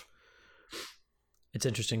narrative. It's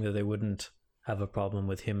interesting that they wouldn't have a problem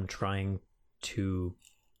with him trying to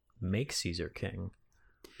make Caesar king,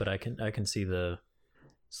 but I can see the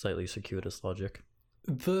slightly circuitous logic.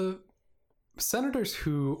 The senators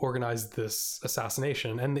who organized this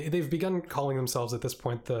assassination, and they've begun calling themselves at this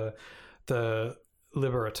point the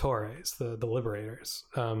Liberatores, the liberators.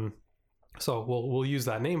 So we'll use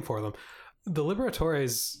that name for them. The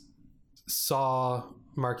Liberatores saw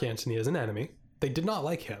Mark Antony as an enemy. They did not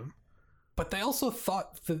like him, but they also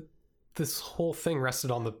thought that this whole thing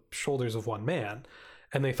rested on the shoulders of one man,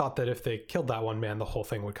 and they thought that if they killed that one man, the whole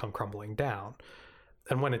thing would come crumbling down.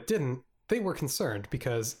 And when it didn't, they were concerned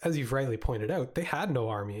because, as you've rightly pointed out, they had no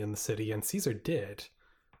army in the city, and Caesar did.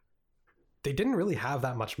 They didn't really have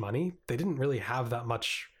that much money. They didn't really have that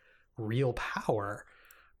much real power.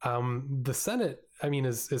 The Senate, I mean,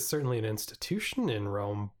 is certainly an institution in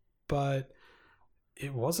Rome, but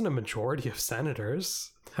it wasn't a majority of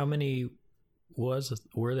senators. How many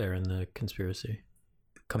were there in the conspiracy?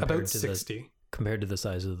 About 60. Compared to the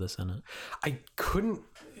size of the Senate. I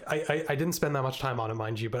didn't spend that much time on it,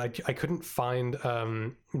 mind you, but I couldn't find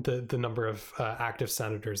the number of active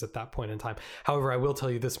senators at that point in time. However, I will tell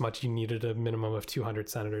you this much: you needed a minimum of 200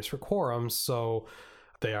 senators for quorum, so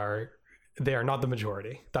they are not the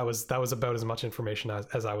majority. That was about as much information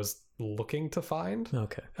as I was looking to find.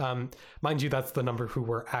 Okay. Mind you, that's the number who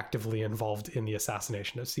were actively involved in the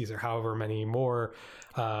assassination of Caesar. However, many more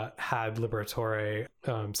had Liberatore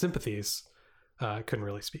sympathies. Couldn't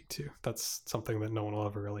really speak to. That's something that no one will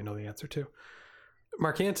ever really know the answer to.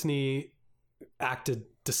 Mark Antony acted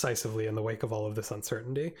decisively in the wake of all of this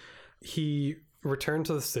uncertainty. He returned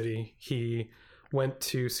to the city. He went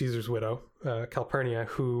to Caesar's widow, Calpurnia,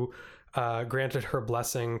 who granted her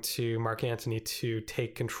blessing to Mark Antony to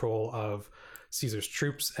take control of Caesar's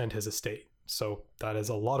troops and his estate. So that is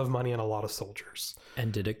a lot of money and a lot of soldiers.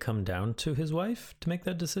 And did it come down to his wife to make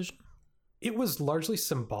that decision? It was largely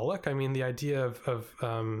symbolic. I mean, the idea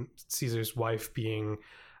of Caesar's wife being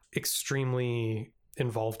extremely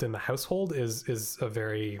involved in the household is a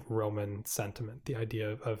very Roman sentiment. The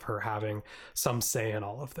idea of her having some say in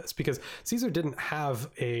all of this, because Caesar didn't have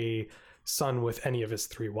a son with any of his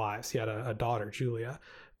three wives. He had a daughter, Julia,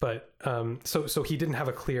 but so he didn't have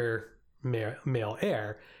a clear male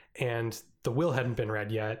heir, and the will hadn't been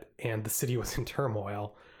read yet, and the city was in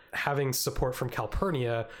turmoil. Having support from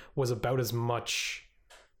Calpurnia was about as much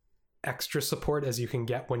extra support as you can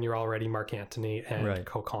get when you're already Mark Antony and right.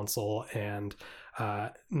 co-consul and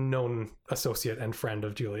known associate and friend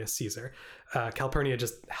of Julius Caesar. Calpurnia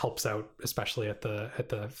just helps out, especially at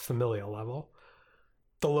the familial level.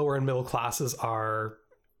 The lower and middle classes are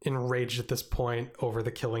enraged at this point over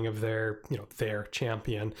the killing of their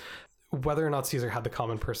champion. Whether or not Caesar had the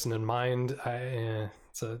common person in mind,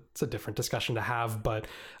 it's a different discussion to have, but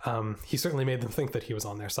he certainly made them think that he was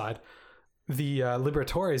on their side. The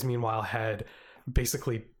Liberatores, meanwhile, had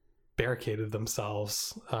basically barricaded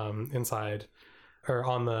themselves inside or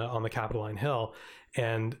on the Capitoline Hill,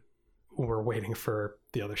 and were waiting for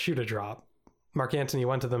the other shoe to drop. Mark Antony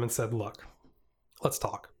went to them and said, "Look, let's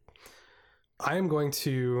talk. I am going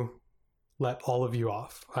to let all of you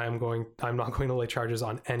off. I'm not going to lay charges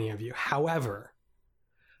on any of you. However,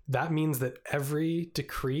 that means that every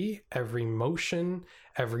decree, every motion,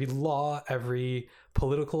 every law, every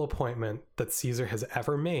political appointment that Caesar has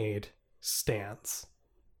ever made stands.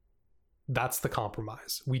 That's the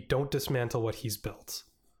compromise. We don't dismantle what he's built.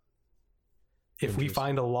 If we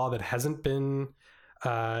find a law that hasn't been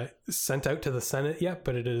sent out to the Senate yet,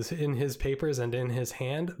 but it is in his papers and in his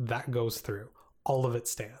hand, that goes through. All of it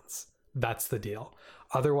stands. That's the deal.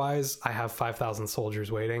 Otherwise, I have 5,000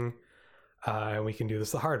 soldiers waiting, and we can do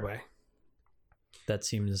this the hard way." That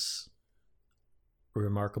seems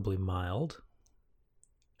remarkably mild.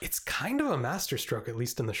 It's kind of a masterstroke, at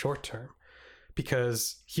least in the short term,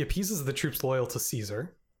 because he appeases the troops loyal to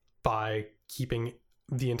Caesar by keeping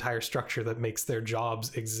the entire structure that makes their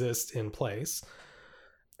jobs exist in place.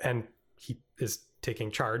 And he is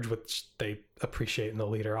taking charge, which they appreciate in the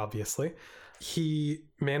leader, obviously. He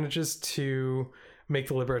manages to make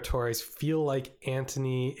the Liberatores feel like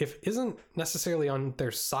Antony, if isn't necessarily on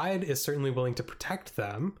their side, is certainly willing to protect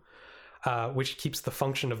them, which keeps the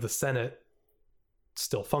function of the Senate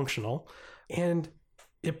still functional. And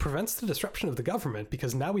it prevents the disruption of the government,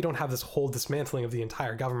 because now we don't have this whole dismantling of the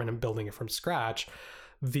entire government and building it from scratch.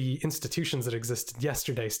 The institutions that existed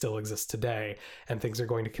yesterday still exist today, and things are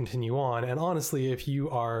going to continue on. And honestly, if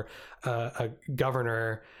you are a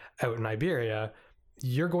governor out in Iberia,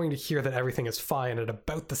 you're going to hear that everything is fine at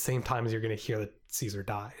about the same time as you're going to hear that Caesar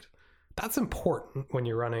died. That's important when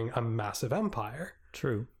you're running a massive empire.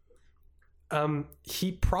 True.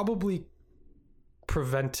 He probably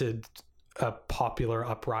prevented a popular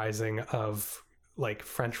uprising of like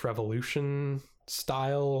French Revolution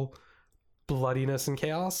style bloodiness and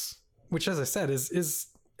chaos, which, as I said, is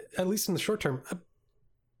at least in the short term a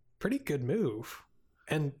pretty good move,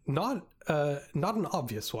 and not an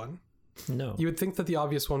obvious one. No. You would think that the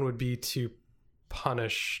obvious one would be to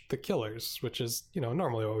punish the killers, which is,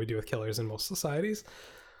 normally what we do with killers in most societies.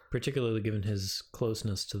 Particularly given his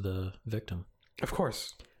closeness to the victim. Of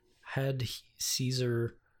course. Had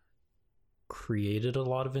Caesar created a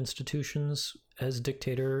lot of institutions as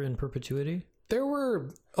dictator in perpetuity? There were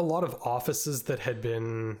a lot of offices that had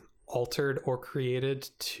been altered or created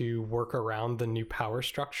to work around the new power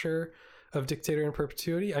structure of dictator in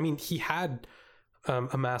perpetuity. I mean, he had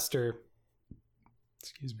a master...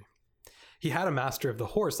 Excuse me. He had a master of the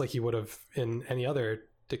horse like he would have in any other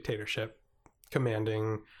dictatorship,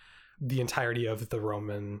 commanding the entirety of the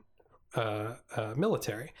Roman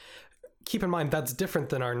military. Keep in mind, that's different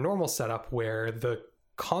than our normal setup where the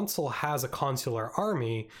consul has a consular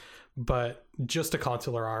army, but just a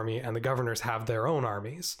consular army, and the governors have their own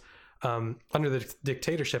armies. Under the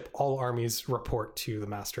dictatorship, all armies report to the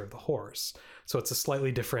master of the horse. So it's a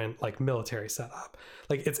slightly different military setup.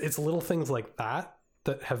 It's little things like that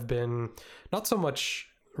have been not so much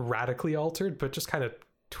radically altered, but just kind of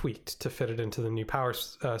tweaked to fit it into the new power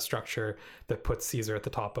structure that puts Caesar at the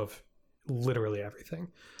top of literally everything.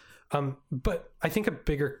 But I think a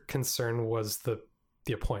bigger concern was the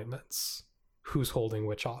appointments. Who's holding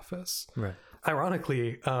which office? Right.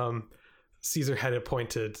 Ironically, Caesar had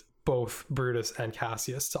appointed both Brutus and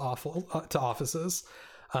Cassius to offices,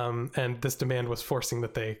 and this demand was forcing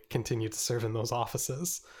that they continue to serve in those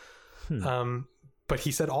offices. But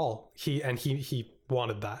he said all. He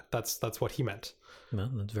wanted that. That's what he meant. Well,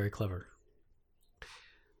 that's very clever.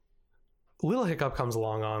 Little hiccup comes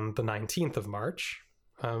along on the 19th of March.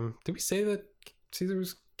 Did we say that Caesar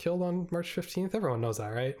was killed on March 15th? Everyone knows that,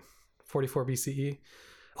 right? 44 BCE.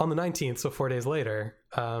 On the 19th, so 4 days later,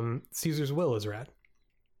 Caesar's will is read.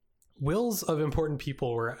 Wills of important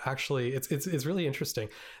people were actually, it's really interesting.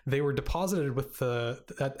 They were deposited with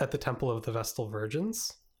at the Temple of the Vestal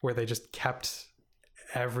Virgins, where they just kept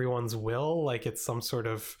everyone's will like it's some sort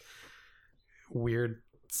of weird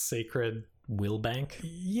sacred will bank.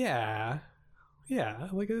 Yeah,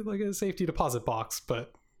 like a safety deposit box,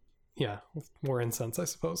 but yeah, more incense, I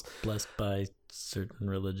suppose. Blessed by certain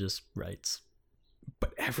religious rites.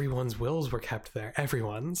 But everyone's wills were kept there.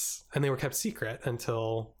 Everyone's. And they were kept secret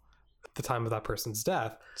until the time of that person's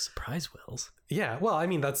death. Surprise wills. Yeah, well, I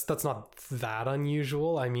mean, that's not that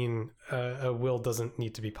unusual. I mean, a will doesn't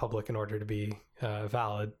need to be public in order to be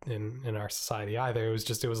valid in our society either.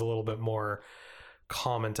 It was a little bit more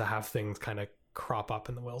common to have things kind of crop up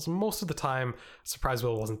in the wills. Most of the time, surprise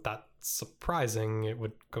will wasn't that surprising. It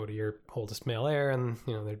would go to your oldest male heir, and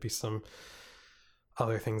there'd be some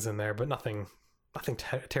other things in there, but nothing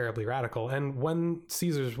terribly radical. And when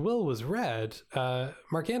Caesar's will was read,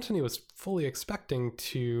 Mark Antony was fully expecting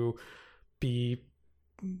to be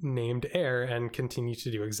named heir and continue to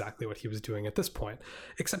do exactly what he was doing at this point,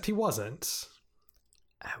 except he wasn't.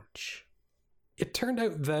 Ouch. It turned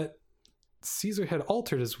out that Caesar had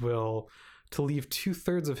altered his will to leave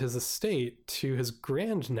 2/3 of his estate to his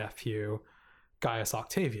grandnephew, Gaius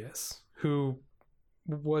Octavius, who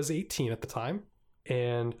was 18 at the time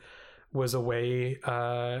and was away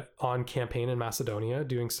on campaign in Macedonia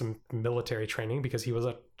doing some military training because he was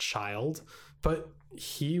a child. But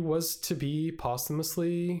he was to be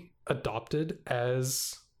posthumously adopted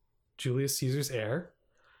as Julius Caesar's heir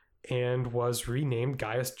and was renamed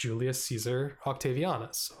Gaius Julius Caesar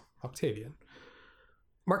Octavianus, so Octavian.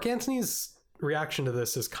 Mark Antony's reaction to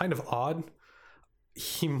this is kind of odd.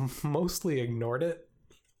 He mostly ignored it.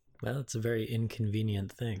 Well, it's a very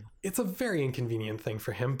inconvenient thing. It's a very inconvenient thing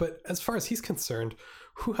for him, but as far as he's concerned,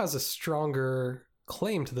 who has a stronger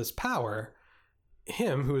claim to this power,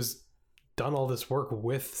 him, who has done all this work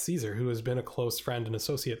with Caesar, who has been a close friend and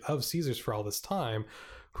associate of Caesar's for all this time,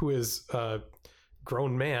 who is a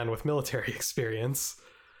grown man with military experience,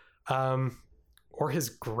 or his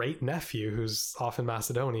great nephew, who's off in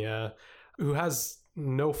Macedonia, who has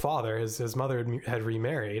no father. His mother had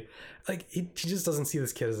remarried. Like, he just doesn't see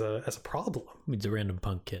this kid as a problem. He's a random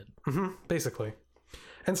punk kid. Basically.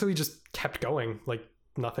 And so he just kept going, like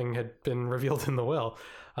nothing had been revealed in the will.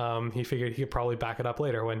 He figured he could probably back it up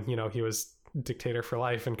later when, you know, he was dictator for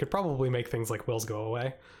life and could probably make things like wills go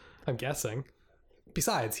away, I'm guessing.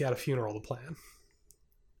 Besides, he had a funeral to plan.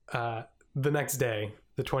 The next day,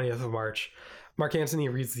 the 20th of March, Mark Antony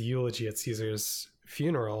reads the eulogy at Caesar's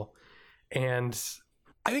funeral, and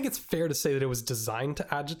I think it's fair to say that it was designed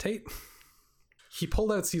to agitate. He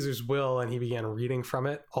pulled out Caesar's will and he began reading from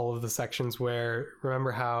it all of the sections where,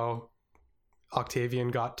 remember how Octavian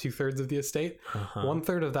got 2/3 of the estate?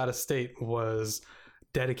 1/3 of that estate was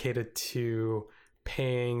dedicated to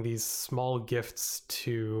paying these small gifts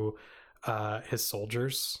to his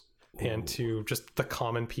soldiers and to just the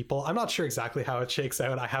common people. I'm not sure exactly how it shakes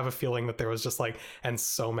out. I have a feeling that there was just like, and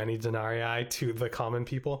so many denarii to the common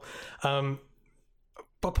people.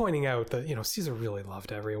 But pointing out that, you know, Caesar really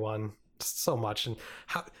loved everyone so much, and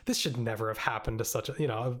how this should never have happened to such a, you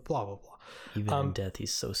know, blah, blah, blah. Even in death,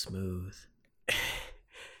 he's so smooth.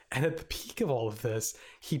 And at the peak of all of this,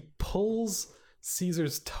 he pulls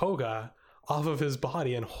Caesar's toga off of his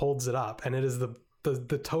body and holds it up. And it is the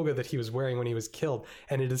toga that he was wearing when he was killed.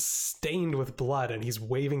 And it is stained with blood, and he's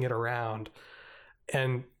waving it around.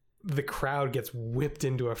 And the crowd gets whipped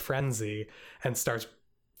into a frenzy and starts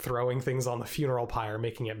throwing things on the funeral pyre,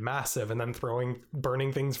 making it massive, and then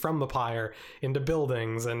burning things from the pyre into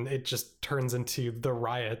buildings. And it just turns into the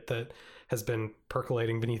riot that has been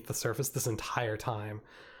percolating beneath the surface this entire time.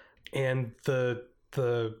 And the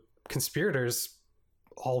conspirators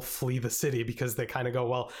all flee the city because they kind of go,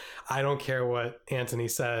 well, I don't care what Antony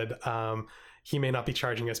said. He may not be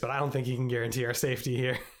charging us, but I don't think he can guarantee our safety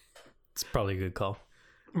here. It's probably a good call.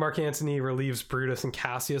 Mark Antony relieves Brutus and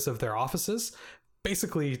Cassius of their offices,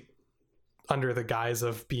 basically under the guise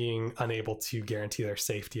of being unable to guarantee their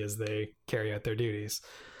safety as they carry out their duties,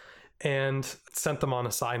 and sent them on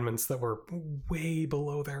assignments that were way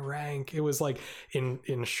below their rank. It was like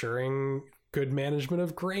ensuring good management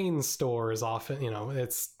of grain stores. Often, you know,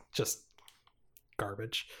 it's just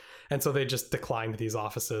garbage. And so they just declined these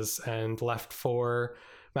offices and left for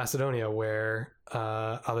Macedonia, where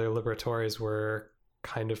other liberatores were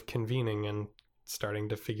kind of convening and starting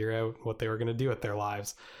to figure out what they were going to do with their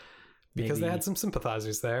lives, because they had some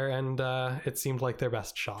sympathizers there, and it seemed like their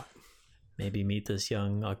best shot. Maybe meet this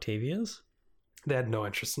young Octavius? They had no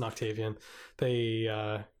interest in Octavian. They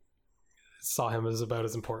saw him as about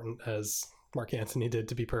as important as Mark Antony did,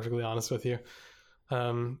 to be perfectly honest with you.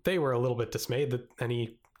 They were a little bit dismayed that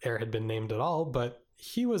any heir had been named at all, but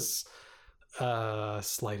he was a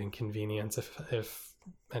slight inconvenience, if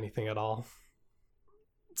anything at all.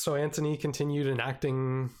 So Antony continued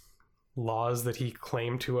enacting laws that he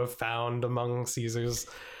claimed to have found among Caesar's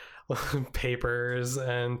papers,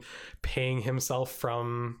 and paying himself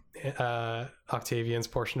from Octavian's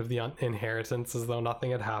portion of the inheritance as though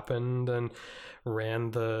nothing had happened, and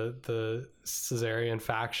ran the Caesarian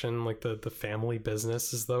faction, like the family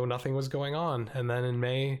business, as though nothing was going on. And then in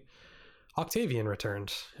May, Octavian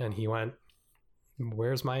returned, and he went,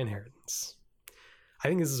 "Where's my inheritance?" I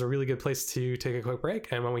think this is a really good place to take a quick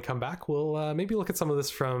break, and when we come back, we'll maybe look at some of this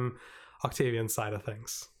from Octavian's side of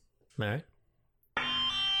things. All right.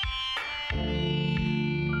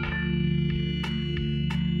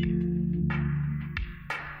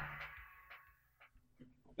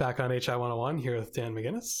 Back on HI 101 here with Dan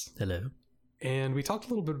McGinnis. Hello. And we talked a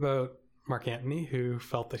little bit about Mark Antony, who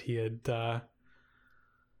felt that he had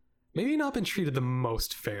maybe not been treated the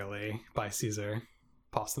most fairly by Caesar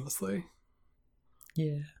posthumously.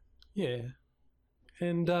 Yeah.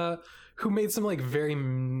 And who made some like very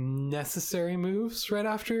necessary moves right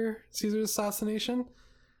after Caesar's assassination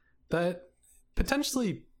that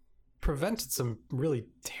potentially prevented some really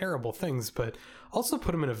terrible things, but also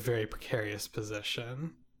put him in a very precarious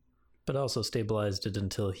position. But also stabilized it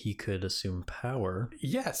until he could assume power.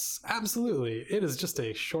 Yes, absolutely. It is just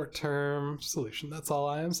a short-term solution. That's all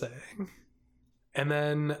I am saying. And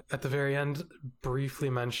then at the very end, briefly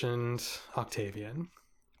mentioned Octavian.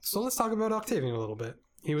 So let's talk about Octavian a little bit.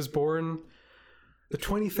 He was born the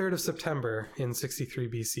 23rd of September in 63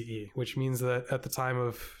 BCE, which means that at the time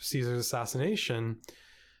of Caesar's assassination,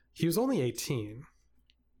 he was only 18.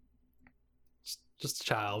 Just a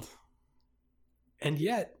child. And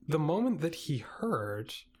yet, the moment that he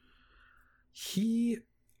heard, he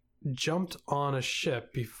jumped on a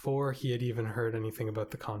ship before he had even heard anything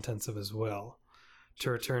about the contents of his will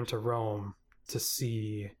to return to Rome to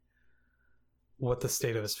see what the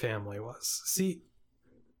state of his family was. See,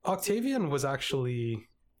 Octavian was actually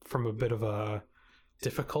from a bit of a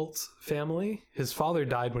difficult family. His father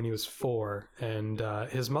died when he was 4, and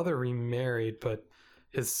his mother remarried, but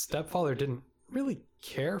his stepfather didn't really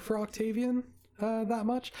care for Octavian that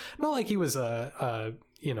much. Not like he was a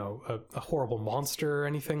horrible monster or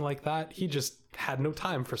anything like that. He just had no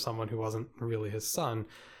time for someone who wasn't really his son.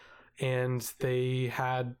 And they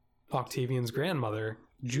had Octavian's grandmother,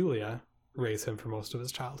 Julia, raise him for most of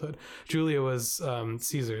his childhood. Julia was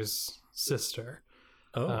Caesar's sister,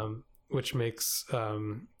 which makes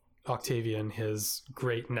Octavian his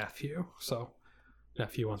great nephew. So,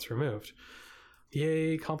 nephew once removed.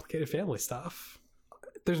 Yay, complicated family stuff.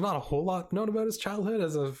 There's not a whole lot known about his childhood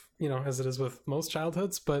as it is with most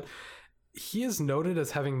childhoods, but he is noted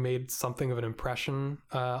as having made something of an impression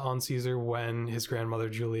on Caesar when his grandmother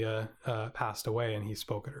Julia passed away and he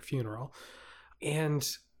spoke at her funeral. And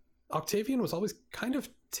Octavian was always kind of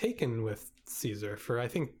taken with Caesar for, I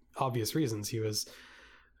think, obvious reasons. He was,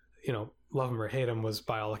 love him or hate him, was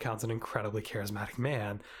by all accounts an incredibly charismatic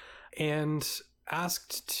man, and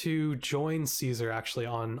asked to join Caesar actually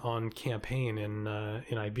on campaign in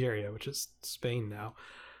Iberia, which is Spain now.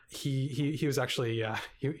 He was actually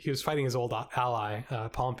he was fighting his old ally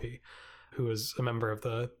Pompey, who was a member of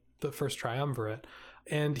the first triumvirate,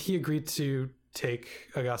 and he agreed to take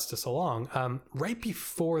Augustus along. Right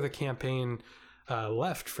before the campaign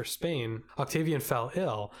left for Spain, Octavian fell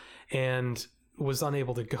ill and was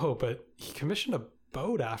unable to go, but he commissioned a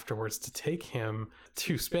boat afterwards to take him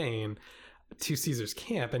to Spain, to Caesar's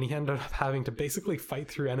camp, and he ended up having to basically fight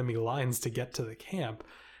through enemy lines to get to the camp.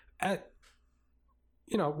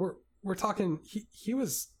 We're talking, he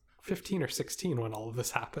was 15 or 16 when all of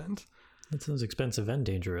this happened. That sounds expensive and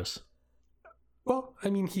dangerous. Well, I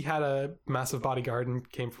mean, he had a massive bodyguard and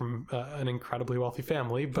came from an incredibly wealthy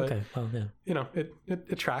family, but okay. Well, yeah.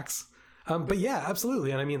 It tracks. But yeah,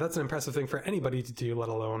 absolutely. And I mean, that's an impressive thing for anybody to do, let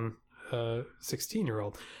alone a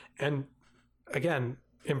 16-year-old. And again,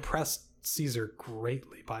 impressed Caesar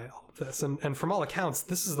greatly by all of this. And from all accounts,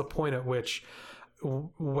 this is the point at which,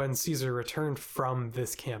 when Caesar returned from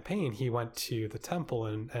this campaign, he went to the temple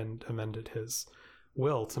and amended his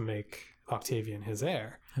will to make Octavian his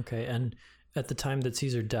heir. Okay, and at the time that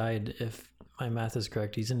Caesar died, if my math is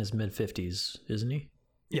correct, he's in his mid-50s, isn't he?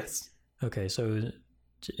 Yes. Okay, so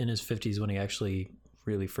in his 50s when he actually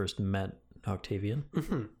really first met Octavian.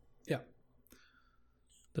 Mm-hmm. Yeah.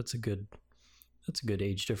 That's a good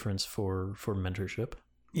age difference for mentorship.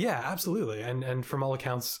 Yeah, absolutely. And from all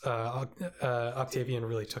accounts, Octavian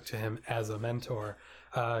really took to him as a mentor,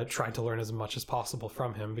 tried to learn as much as possible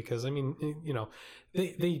from him, because, I mean,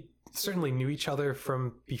 they certainly knew each other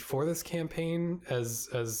from before this campaign, as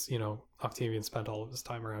Octavian spent all of his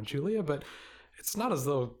time around Julia, but it's not as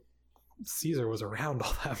though Caesar was around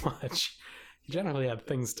all that much. He generally had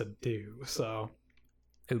things to do, so...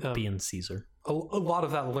 being Caesar. A lot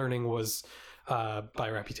of that learning was by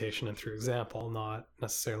reputation and through example, not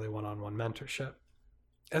necessarily one-on-one mentorship.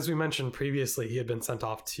 As we mentioned previously, he had been sent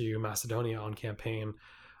off to Macedonia on campaign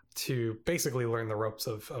to basically learn the ropes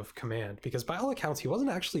of command, because by all accounts, he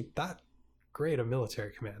wasn't actually that great a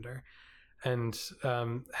military commander, and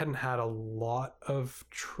hadn't had a lot of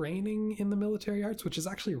training in the military arts, which is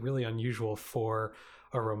actually really unusual for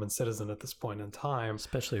a Roman citizen at this point in time.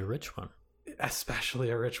 Especially a rich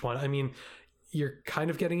one. I mean, you're kind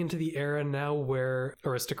of getting into the era now where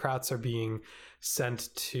aristocrats are being sent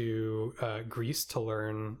to Greece to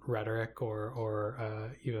learn rhetoric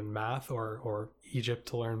or even math, or Egypt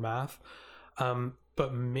to learn math.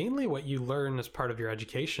 But mainly what you learn as part of your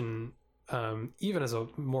education, even as a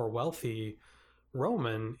more wealthy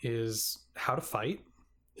Roman, is how to fight,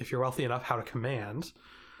 if you're wealthy enough, how to command,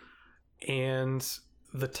 and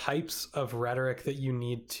the types of rhetoric that you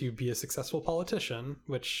need to be a successful politician,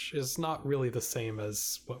 which is not really the same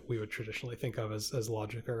as what we would traditionally think of as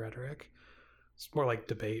logic or rhetoric. It's more like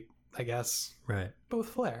debate, I guess. Right. But with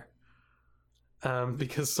flair.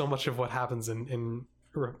 Because so much of what happens in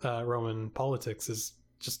Roman politics is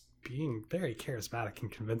just being very charismatic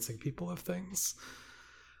and convincing people of things.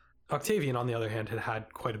 Octavian, on the other hand,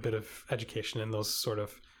 had quite a bit of education in those sort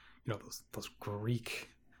of, those Greek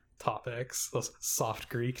topics, those soft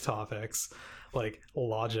Greek topics, like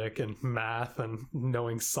logic and math and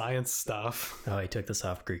knowing science stuff. Oh, I took the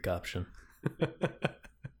soft Greek option.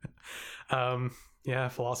 Yeah,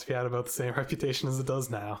 philosophy had about the same reputation as it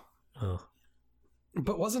does now. Oh.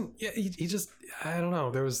 But he just, I don't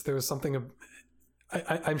know, there was something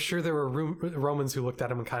I'm sure there were Romans who looked at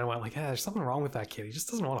him and kind of went like, yeah, there's something wrong with that kid. He just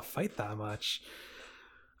doesn't want to fight that much.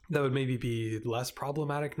 That would maybe be less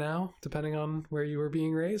problematic now, depending on where you were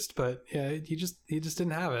being raised. But yeah, he just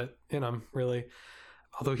didn't have it in him, really.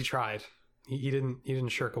 Although he tried, he didn't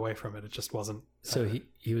shirk away from it. It just wasn't. So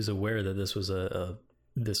he was aware that this was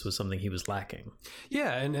this was something he was lacking.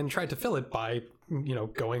 Yeah, and tried to fill it by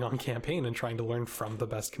going on campaign and trying to learn from the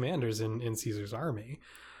best commanders in Caesar's army.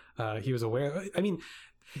 He was aware. I mean,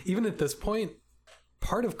 even at this point,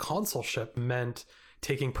 part of consulship meant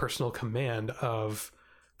taking personal command of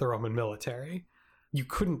the Roman military. You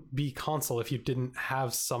couldn't be consul if you didn't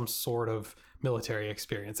have some sort of military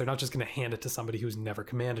experience. They're not just going to hand it to somebody who's never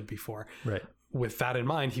commanded before. Right. With that in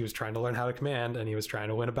mind, he was trying to learn how to command, and he was trying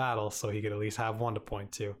to win a battle, so he could at least have one to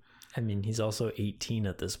point to. I mean, he's also 18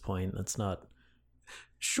 at this point. That's not...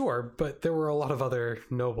 Sure, but there were a lot of other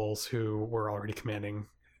nobles who were already commanding,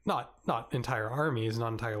 not entire armies,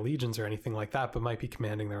 not entire legions or anything like that, but might be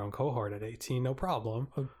commanding their own cohort at 18, no problem.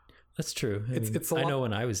 Oh, that's true. I know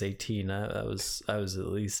when I was 18, I was at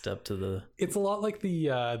least up to the... It's a lot like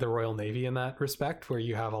the Royal Navy in that respect, where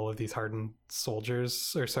you have all of these hardened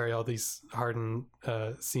soldiers, all these hardened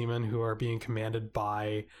seamen who are being commanded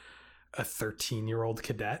by a 13-year-old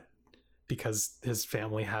cadet because his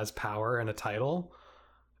family has power and a title.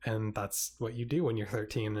 And that's what you do when you're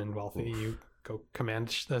 13 and wealthy. You go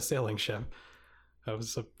command a sailing ship. That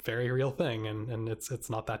was a very real thing, and it's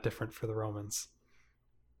not that different for the Romans.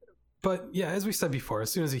 But yeah, as we said before,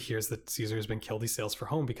 as soon as he hears that Caesar has been killed, he sails for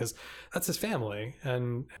home because that's his family.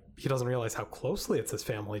 And he doesn't realize how closely it's his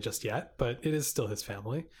family just yet, but it is still his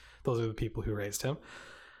family. Those are the people who raised him.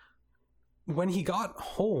 When he got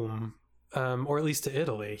home, or at least to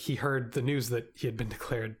Italy, he heard the news that he had been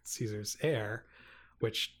declared Caesar's heir,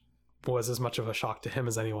 which was as much of a shock to him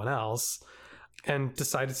as anyone else, and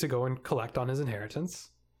decided to go and collect on his inheritance.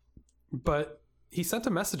 But he sent a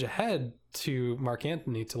message ahead to Mark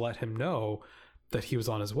Antony to let him know that he was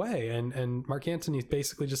on his way, and Mark Antony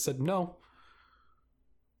basically just said no.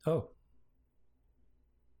 Oh.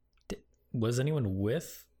 Was anyone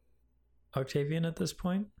with Octavian at this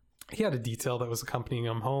point? He had a detail that was accompanying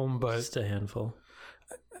him home, but... Just a handful.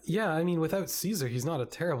 Yeah, I mean, without Caesar, he's not a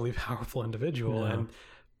terribly powerful individual, and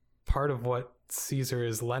part of what Caesar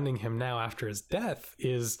is lending him now after his death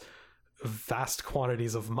is vast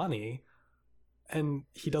quantities of money, and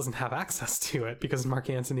he doesn't have access to it because Mark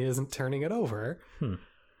Antony isn't turning it over.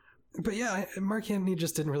 But yeah, Mark Antony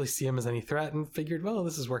just didn't really see him as any threat and figured, well,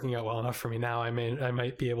 this is working out well enough for me now. I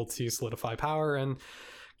might be able to solidify power and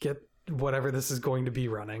get whatever this is going to be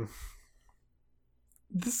running.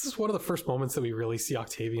 This is one of the first moments that we really see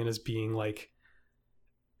Octavian as being like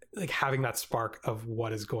having that spark of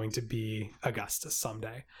what is going to be Augustus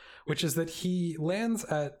someday, which is that he lands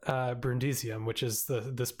at Brundisium, which is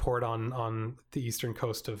this port on the eastern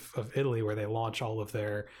coast of Italy, where they launch all of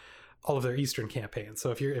their eastern campaigns.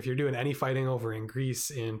 So if you're doing any fighting over in Greece,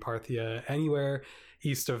 in Parthia, anywhere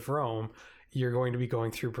east of Rome, you're going to be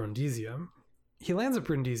going through Brundisium. He lands at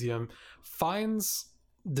Brundisium, finds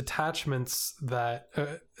detachments that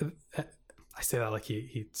I say that like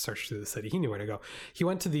he searched through the city. He knew where to go. He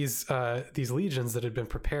went to these legions that had been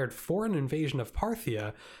prepared for an invasion of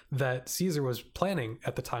Parthia that Caesar was planning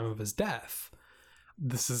at the time of his death.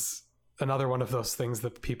 This is another one of those things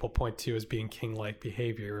that people point to as being king-like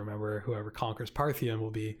behavior. Remember, whoever conquers Parthia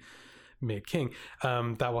will be made king.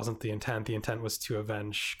 That wasn't the intent. The intent was to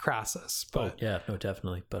avenge Crassus. But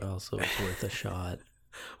definitely. But also it's worth a shot.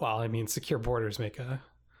 Well, I mean, secure borders make a...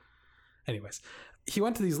 Anyways, he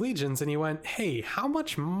went to these legions and he went, hey, how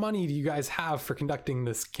much money do you guys have for conducting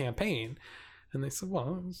this campaign? And they said,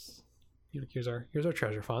 well, here's our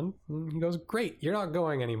treasure fund. And he goes, great, you're not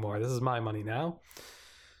going anymore. This is my money now.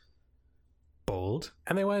 Bold.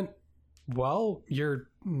 And they went, well, your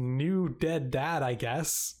new dead dad, I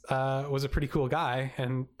guess, was a pretty cool guy.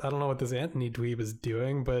 And I don't know what this Antony dweeb is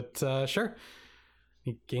doing, but sure.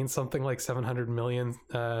 He gained something like 700 million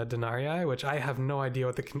denarii, which I have no idea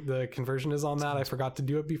what the conversion is on that. I forgot to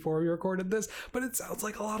do it before we recorded this, but it sounds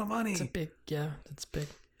like a lot of money. That's big.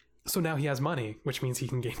 So now he has money, which means he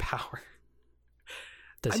can gain power.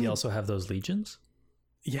 Does he also have those legions?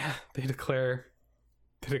 Yeah, they declare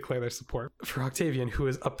their support for Octavian, who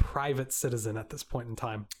is a private citizen at this point in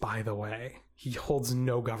time. By the way, he holds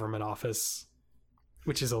no government office,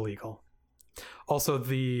 which is illegal. Also,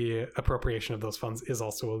 the appropriation of those funds is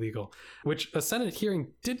also illegal, which a Senate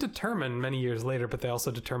hearing did determine many years later, but they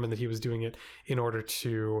also determined that he was doing it in order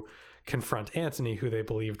to confront Antony, who they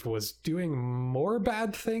believed was doing more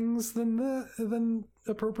bad things than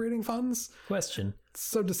appropriating funds. Question.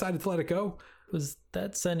 So decided to let it go. Was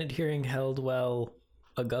that Senate hearing held while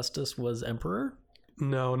Augustus was emperor?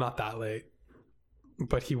 No, not that late.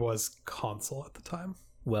 But he was consul at the time.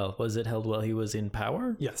 Well, was it held while he was in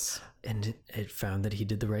power? Yes. And it found that he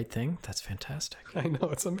did the right thing? That's fantastic. I know,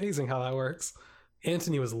 it's amazing how that works.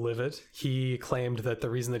 Antony was livid. He claimed that the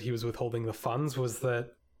reason that he was withholding the funds was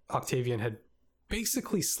that Octavian had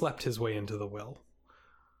basically slept his way into the will.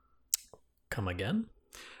 Come again?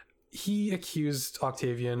 He accused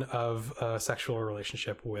Octavian of a sexual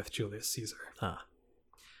relationship with Julius Caesar. Ah.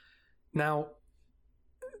 Now,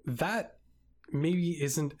 that maybe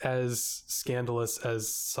isn't as scandalous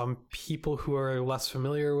as some people who are less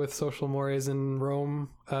familiar with social mores in Rome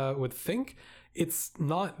would think. It's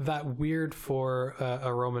not that weird for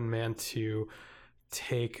a Roman man to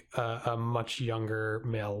take a much younger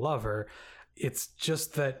male lover. It's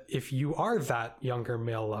just that if you are that younger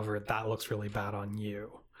male lover, that looks really bad on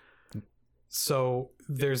you. So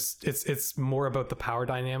it's more about the power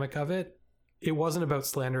dynamic of it. It wasn't about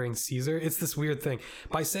slandering Caesar. It's this weird thing.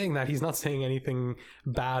 By saying that, he's not saying anything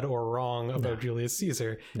bad or wrong about Julius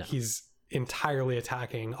Caesar. No. He's entirely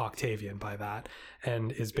attacking Octavian by that,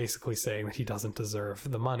 and is basically saying that he doesn't deserve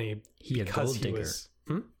the money because he was...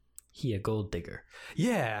 He a gold digger.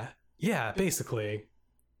 Yeah, basically.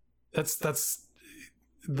 That's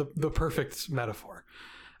the perfect metaphor.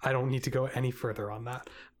 I don't need to go any further on that.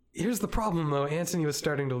 Here's the problem, though. Antony was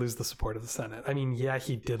starting to lose the support of the Senate. I mean, yeah,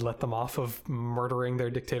 he did let them off of murdering their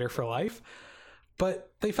dictator for life,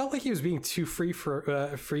 but they felt like he was being too free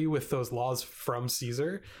with those laws from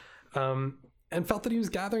Caesar, and felt that he was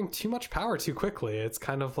gathering too much power too quickly. It's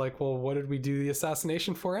kind of like, well, what did we do the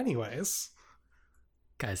assassination for anyways?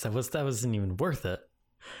 Guys, that wasn't even worth it.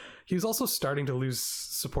 He was also starting to lose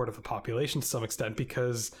support of the population to some extent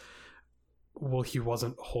because... well, he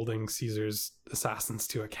wasn't holding Caesar's assassins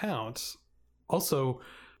to account. Also,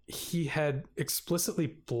 he had explicitly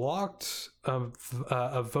blocked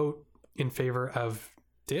a vote in favor of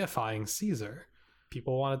deifying Caesar.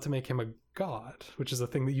 People wanted to make him a god, which is a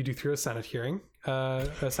thing that you do through a Senate hearing,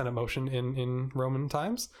 a Senate motion in Roman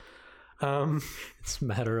times. It's a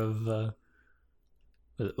matter of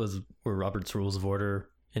were Robert's Rules of Order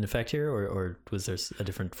in effect here, or was there a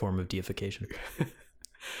different form of deification?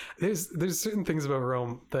 There's certain things about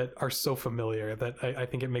Rome that are so familiar that I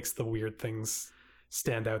think it makes the weird things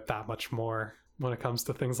stand out that much more when it comes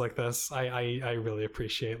to things like this. I really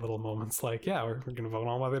appreciate little moments like, yeah, we're going to vote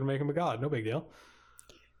on whether to make him a god. No big deal.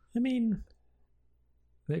 I mean,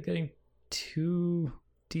 they're getting too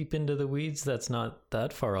deep into the weeds. That's not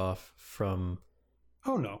that far off from...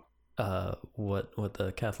 oh, no. What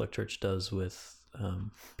the Catholic Church does with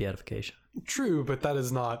beatification. True, but that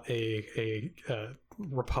is not a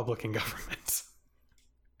Republican government.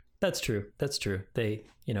 That's true. They,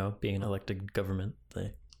 being an elected government,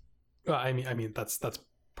 they... I mean that's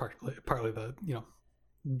partly the,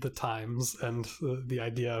 the times and the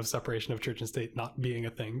idea of separation of church and state not being a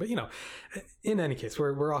thing. But, in any case,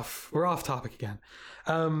 we're off topic again.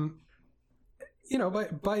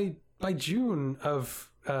 By June of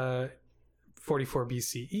 44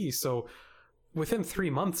 BCE, so within 3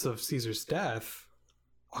 months of Caesar's death,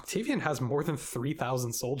 Octavian has more than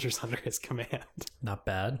 3,000 soldiers under his command. Not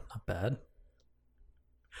bad.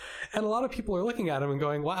 And a lot of people are looking at him and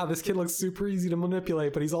going, wow, this kid looks super easy to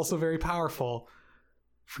manipulate, but he's also very powerful.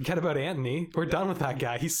 Forget about Antony. We're done with that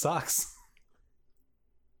guy. He sucks.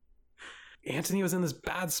 Antony was in this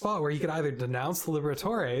bad spot where he could either denounce the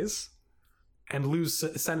Liberatores and lose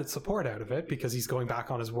Senate support out of it because he's going back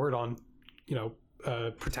on his word on,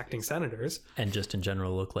 protecting senators. And just in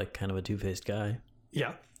general look like kind of a two-faced guy.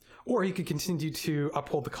 Yeah. Or he could continue to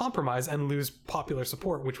uphold the compromise and lose popular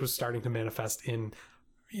support, which was starting to manifest in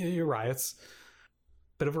riots.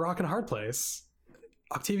 Bit of a rock and a hard place.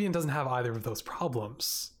 Octavian doesn't have either of those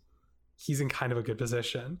problems. He's in kind of a good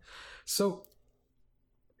position. So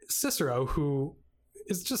Cicero, who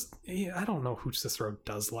is just... I don't know who Cicero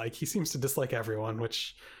does like. He seems to dislike everyone,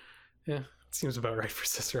 which... yeah, seems about right for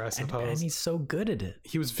Cicero, I suppose. And he's so good at it.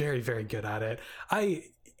 He was very, very good at it.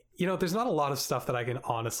 There's not a lot of stuff that I can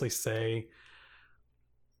honestly say.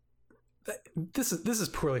 This is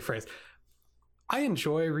poorly phrased. I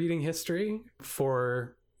enjoy reading history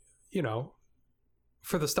for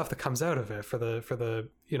the stuff that comes out of it, for the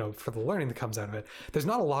learning that comes out of it. There's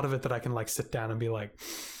not a lot of it that I can sit down and be like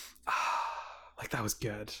that was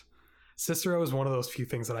good. Cicero is one of those few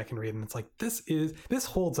things that I can read and it's like, this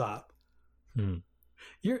holds up.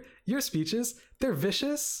 Your speeches, they're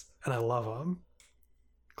vicious and I love them.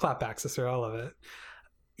 Clap back, Cicero. I love it.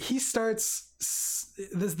 he starts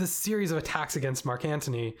this series of attacks against Mark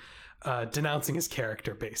Antony, denouncing his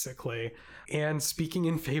character basically, and speaking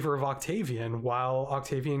in favor of Octavian, while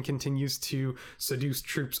Octavian continues to seduce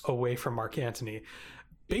troops away from Mark Antony,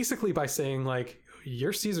 basically by saying like,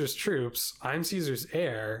 you're Caesar's troops, I'm Caesar's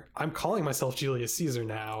heir, I'm calling myself Julius Caesar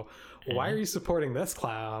now, why are you supporting this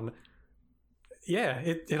clown? Yeah,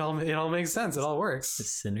 it all makes sense, it all works. The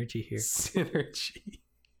synergy here. Synergy.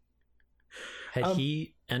 Had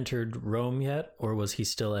he entered Rome yet, or was he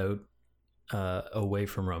still out away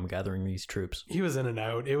from Rome gathering these troops? He was in and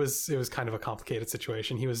out. It was kind of a complicated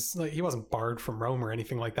situation. He wasn't barred from Rome or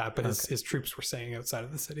anything like that, but his troops were staying outside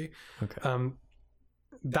of the city. Okay.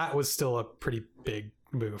 That was still a pretty big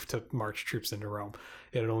move to march troops into Rome.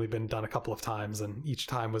 It had only been done a couple of times, and each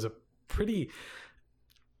time was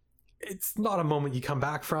it's not a moment you come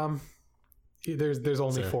back from. There's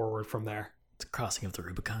only forward from there. It's a crossing of the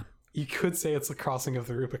Rubicon. You could say it's a crossing of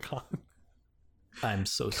the Rubicon. I'm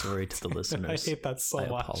so sorry to the listeners. I hate that so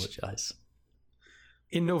much. I apologize.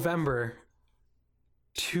 In November,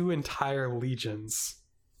 2 entire legions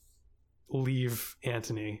leave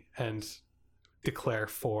Antony and declare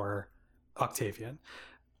for Octavian.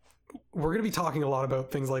 We're going to be talking a lot about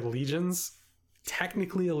things like legions.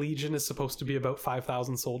 Technically, a legion is supposed to be about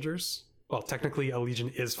 5,000 soldiers. Well, technically, a legion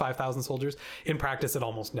is 5,000 soldiers. In practice, it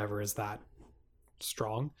almost never is that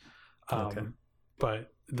strong. Okay.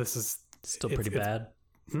 But this is still pretty bad.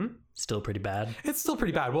 Still pretty bad. It's still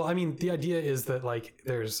pretty bad. Well, I mean, the idea is that like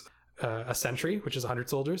there's a century, which is 100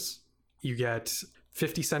 soldiers. You get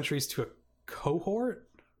 50 centuries to a cohort.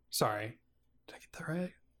 Sorry, did I get that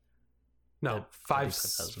right? No, five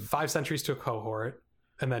centuries to a cohort,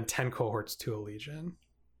 and then 10 cohorts to a legion.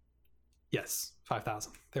 Yes,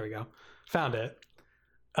 5,000. There we go. Found it.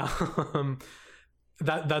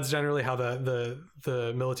 That's generally how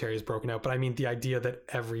the military is broken out. But I mean, the idea that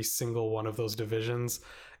every single one of those divisions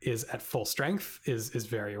is at full strength is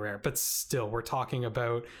very rare. But still, we're talking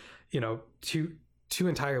about, two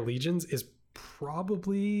entire legions is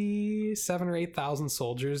probably 7,000 or 8,000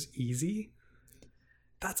 soldiers easy.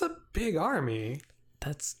 That's a big army.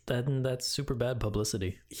 That's super bad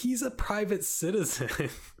publicity. He's a private citizen.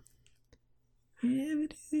 Yeah,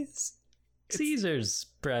 it is. Caesar's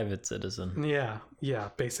private citizen. Yeah,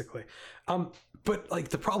 basically. But like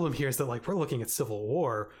the problem here is that like we're looking at civil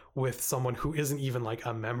war with someone who isn't even like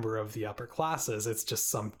a member of the upper classes. It's just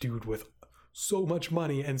some dude with so much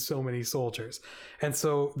money and so many soldiers. And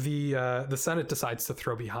so the Senate decides to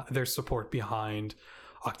throw their support behind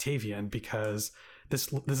Octavian because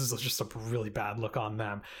this is just a really bad look on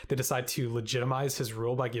them. They decide to legitimize his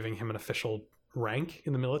rule by giving him an official rank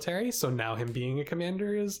in the military. So now him being a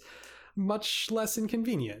commander is much less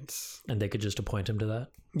inconvenient. And they could just appoint him to that?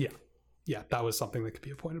 Yeah, that was something that could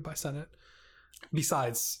be appointed by Senate.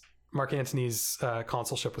 Besides, Mark Antony's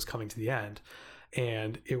consulship was coming to the end,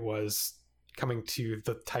 and it was coming to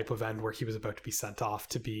the type of end where he was about to be sent off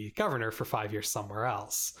to be governor for 5 years somewhere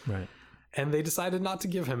else. Right. And they decided not to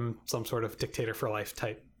give him some sort of dictator for life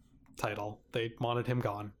type title. They wanted him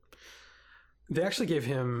gone. They actually gave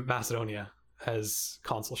him Macedonia as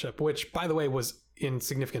consulship, which, by the way, was in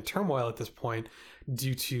significant turmoil at this point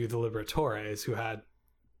due to the Liberatores, who had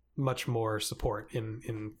much more support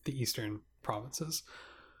in the eastern provinces.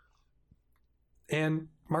 And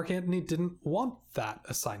Mark Antony didn't want that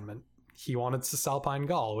assignment. He wanted Cisalpine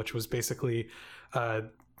Gaul, which was basically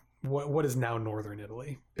what is now northern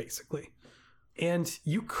Italy, basically. And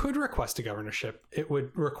you could request a governorship. It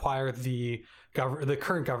would require the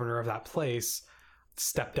current governor of that place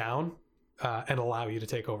step down and allow you to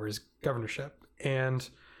take over his governorship. And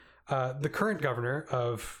the current governor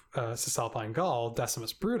of Cisalpine Gaul,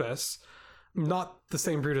 Decimus Brutus, not the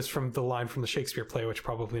same Brutus from the line from the Shakespeare play, which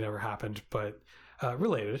probably never happened, but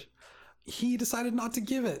related, he decided not to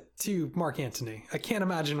give it to Mark Antony. I can't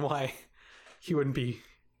imagine why he wouldn't be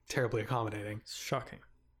terribly accommodating. It's shocking.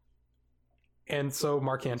 And so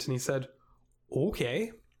Mark Antony said,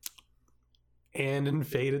 okay, and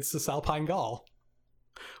invaded Cisalpine Gaul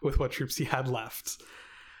with what troops he had left.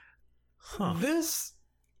 This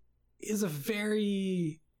is the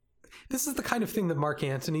kind of thing that Mark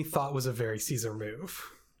Antony thought was a very Caesar move.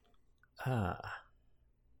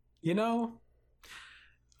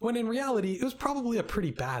 When in reality, it was probably a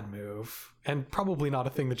pretty bad move, and probably not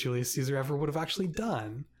a thing that Julius Caesar ever would have actually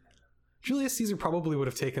done. Julius Caesar probably would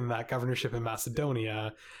have taken that governorship in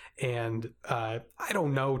Macedonia and, I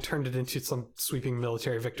don't know, turned it into some sweeping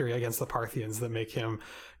military victory against the Parthians that make him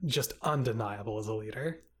just undeniable as a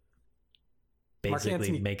leader.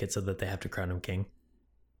 Basically make it so that they have to crown him king.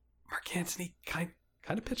 Mark Antony kind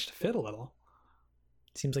of pitched a fit a little.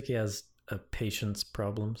 Seems like he has patience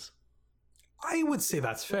problems. I would say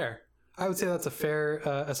that's fair. I would say that's a fair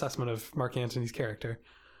assessment of Mark Antony's character.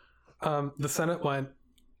 The Senate went,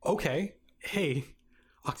 okay, hey,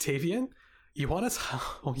 Octavian, you want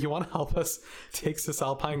to help us take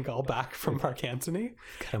Cisalpine Gaul back from Mark Antony?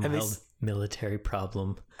 Got a mild military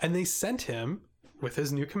problem. And they sent him with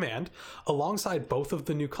his new command alongside both of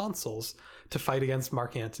the new consuls to fight against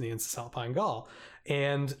Mark Antony and Cisalpine Gaul.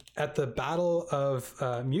 And at the Battle of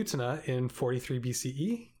Mutina in 43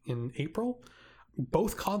 BCE in April,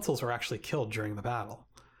 both consuls were actually killed during the battle.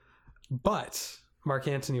 But Mark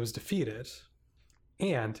Antony was defeated,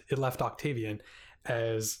 and it left Octavian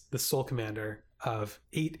as the sole commander of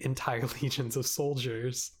 8 entire legions of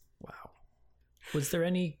soldiers. Wow. Was there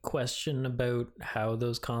any question about how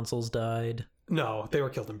those consuls died? No, they were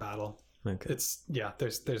killed in battle. Okay.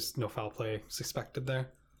 There's no foul play suspected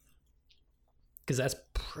there. Because that's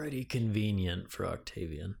pretty convenient for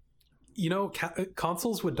Octavian. You know,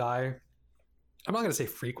 consuls would die, I'm not going to say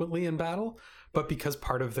frequently in battle, but because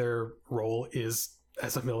part of their role is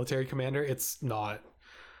as a military commander, it's not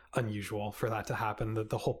unusual for that to happen.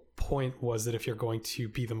 The whole point was that if you're going to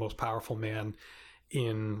be the most powerful man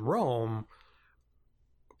in Rome,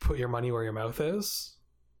 put your money where your mouth is.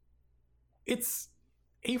 It's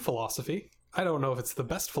a philosophy. I don't know if it's the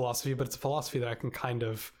best philosophy, but it's a philosophy that I can kind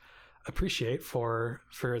of appreciate for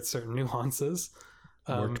its certain nuances.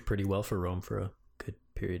 Worked pretty well for Rome for a good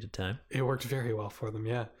period of time. It worked very well for them,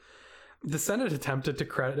 yeah. The Senate attempted to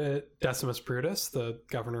credit Decimus Brutus, the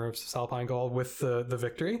governor of Cisalpine Gaul, with the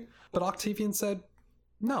victory, but Octavian said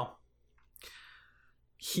no.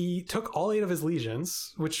 He took all 8 of his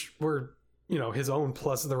legions, which were, his own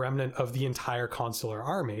plus the remnant of the entire consular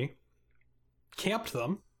army, camped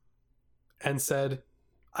them, and said,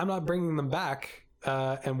 I'm not bringing them back,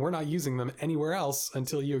 and we're not using them anywhere else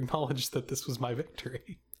until you acknowledge that this was my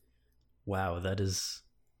victory. Wow, that is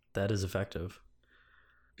effective.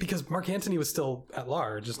 Because Mark Antony was still at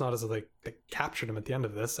large. It's not as if they captured him at the end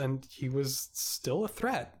of this, and he was still a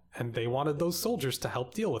threat, and they wanted those soldiers to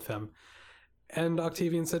help deal with him. And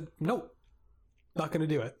Octavian said, nope, not going to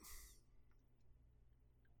do it.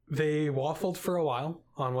 They waffled for a while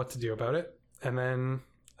on what to do about it, and then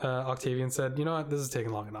Octavian said, you know what, this is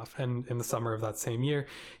taking long enough. And in the summer of that same year,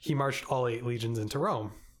 he marched all 8 legions into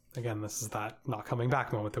Rome. Again, this is that not coming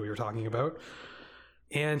back moment that we were talking about.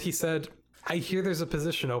 And he said, I hear there's a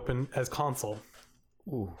position open as consul.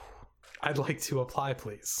 Ooh. I'd like to apply,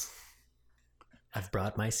 please. I've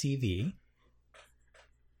brought my CV.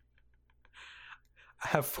 I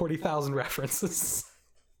have 40,000 references.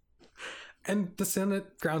 And the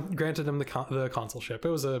Senate granted him the consulship. It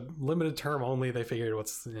was a limited term only. They figured,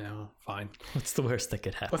 fine. What's the worst that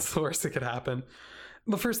could happen? What's the worst that could happen?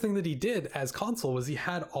 The first thing that he did as consul was he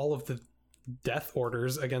had all of the death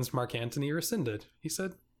orders against Mark Antony rescinded. He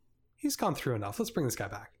said, he's gone through enough. Let's bring this guy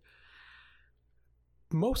back.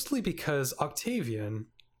 Mostly because Octavian,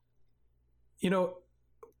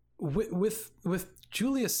 with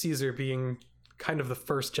Julius Caesar being kind of the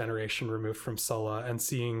first generation removed from Sulla and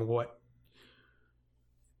seeing what,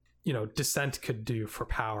 dissent could do for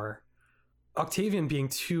power, Octavian being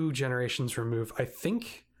 2 generations removed, I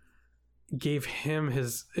think gave him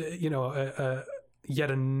his,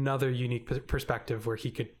 yet another unique perspective where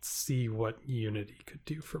he could see what unity could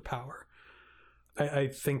do for power. I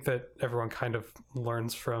think that everyone kind of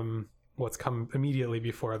learns from what's come immediately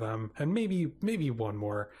before them, and maybe one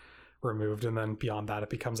more removed, and then beyond that it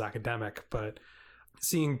becomes academic. But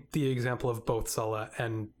seeing the example of both Sulla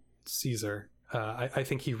and Caesar, I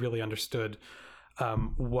think he really understood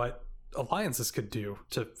what alliances could do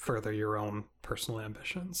to further your own personal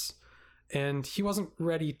ambitions. And he wasn't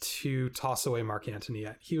ready to toss away Mark Antony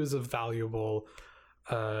yet. He was a valuable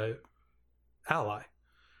ally.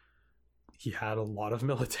 He had a lot of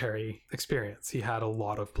military experience. He had a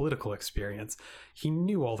lot of political experience. He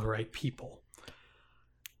knew all the right people.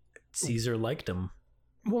 Caesar liked him.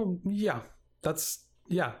 Well, yeah,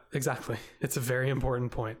 exactly. It's a very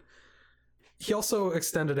important point. He also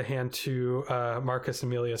extended a hand to Marcus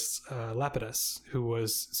Aemilius Lepidus, who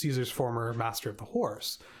was Caesar's former master of the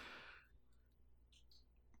horse.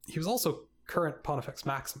 He was also current Pontifex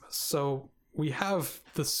Maximus. So we have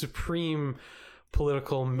the supreme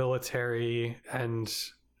political, military, and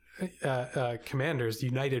commanders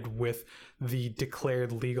united with the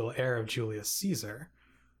declared legal heir of Julius Caesar.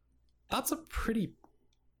 That's a pretty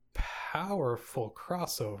powerful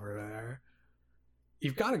crossover there.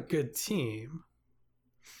 You've got a good team.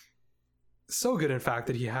 So good, in fact,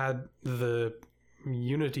 that he had the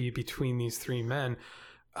unity between these 3 men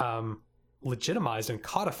legitimized and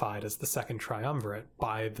codified as the Second Triumvirate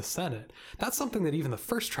by the Senate. That's something that even the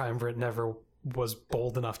First Triumvirate never was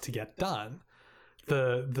bold enough to get done.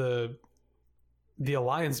 The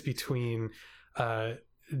alliance between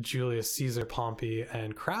Julius Caesar, Pompey,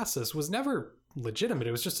 and Crassus was never legitimate.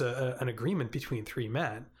 It was just an agreement between three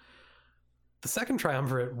men. The Second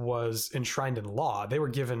Triumvirate was enshrined in law. They were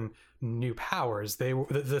given new powers.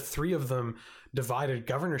 The three of them divided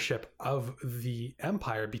governorship of the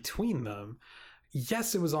empire between them.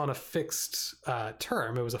 Yes, it was on a fixed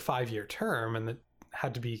term. It was a 5-year term, and it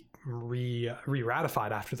had to be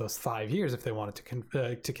re-ratified after those 5 years if they wanted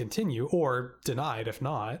to continue, or denied if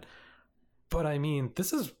not. But I mean,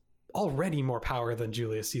 this is already more power than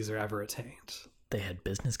Julius Caesar ever attained. They had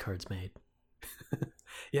business cards made.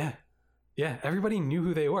 Yeah, everybody knew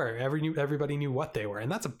who they were. Everybody knew what they were,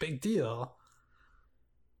 and that's a big deal.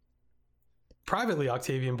 Privately,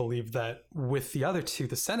 Octavian believed that with the other two,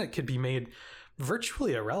 the Senate could be made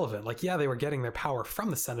virtually irrelevant. Like, yeah, they were getting their power from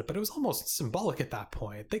the Senate, but it was almost symbolic at that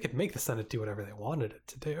point. They could make the Senate do whatever they wanted it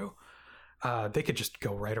to do. They could just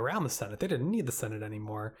go right around the Senate. They didn't need the Senate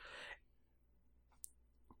anymore.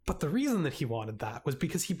 But the reason that he wanted that was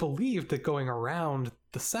because he believed that going around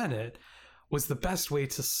the Senate was the best way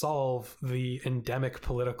to solve the endemic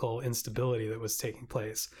political instability that was taking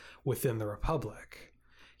place within the Republic.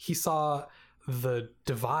 He saw the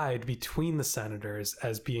divide between the senators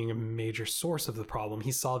as being a major source of the problem.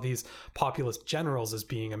 He saw these populist generals as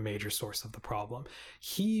being a major source of the problem.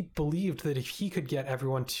 He believed that if he could get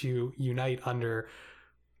everyone to unite under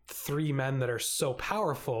three men that are so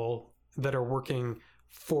powerful, that are working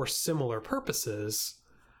for similar purposes,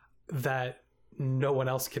 that no one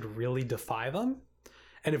else could really defy them.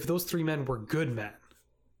 And if those three men were good men,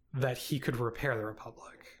 that he could repair the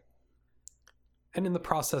Republic. And in the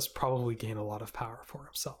process, probably gain a lot of power for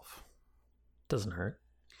himself. Doesn't hurt.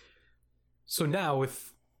 So now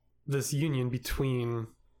with this union between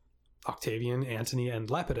Octavian, Antony, and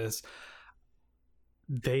Lepidus,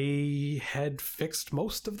 they had fixed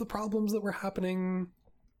most of the problems that were happening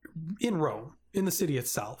in Rome, in the city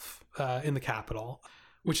itself, in the capital,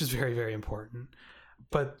 which is very, very important.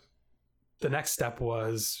 But the next step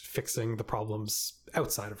was fixing the problems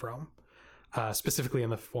outside of Rome, specifically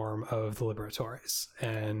in the form of the liberatores.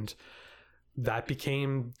 And that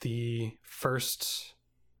became the first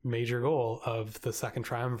major goal of the Second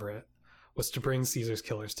Triumvirate, was to bring Caesar's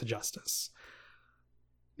killers to justice.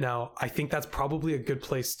 Now, I think that's probably a good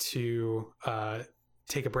place to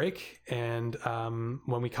take a break. And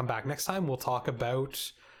when we come back next time, we'll talk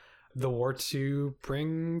about the war to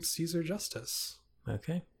bring Caesar justice.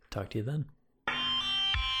 Okay. Talk to you then.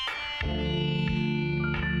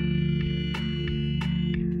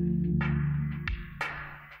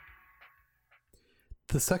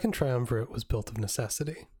 The Second Triumvirate was built of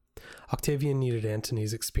necessity. Octavian needed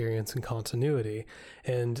Antony's experience and continuity,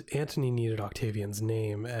 and Antony needed Octavian's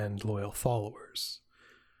name and loyal followers.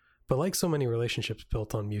 But like so many relationships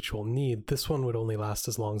built on mutual need, this one would only last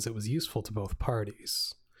as long as it was useful to both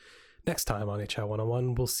parties. Next time on HI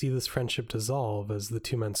 101, we'll see this friendship dissolve as the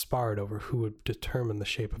two men sparred over who would determine the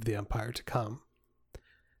shape of the empire to come.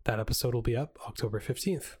 That episode will be up October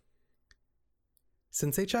 15th.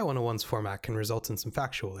 Since HI 101's format can result in some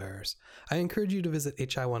factual errors, I encourage you to visit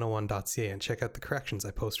hi101.ca and check out the corrections I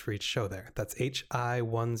post for each show there. That's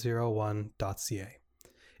hi101.ca.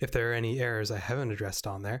 If there are any errors I haven't addressed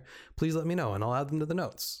on there, please let me know and I'll add them to the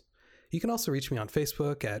notes. You can also reach me on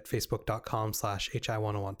Facebook at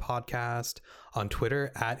facebook.com/hi101podcast, on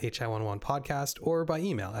Twitter at hi101podcast, or by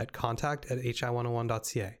email at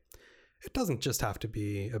contact@hi101.ca. It doesn't just have to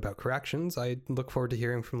be about corrections. I look forward to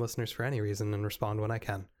hearing from listeners for any reason and respond when I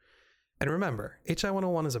can. And remember, HI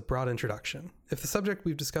 101 is a broad introduction. If the subject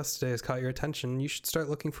we've discussed today has caught your attention, you should start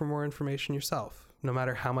looking for more information yourself. No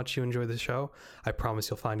matter how much you enjoy the show, I promise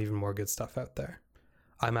you'll find even more good stuff out there.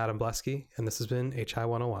 I'm Adam Blesky, and this has been HI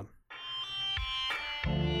 101.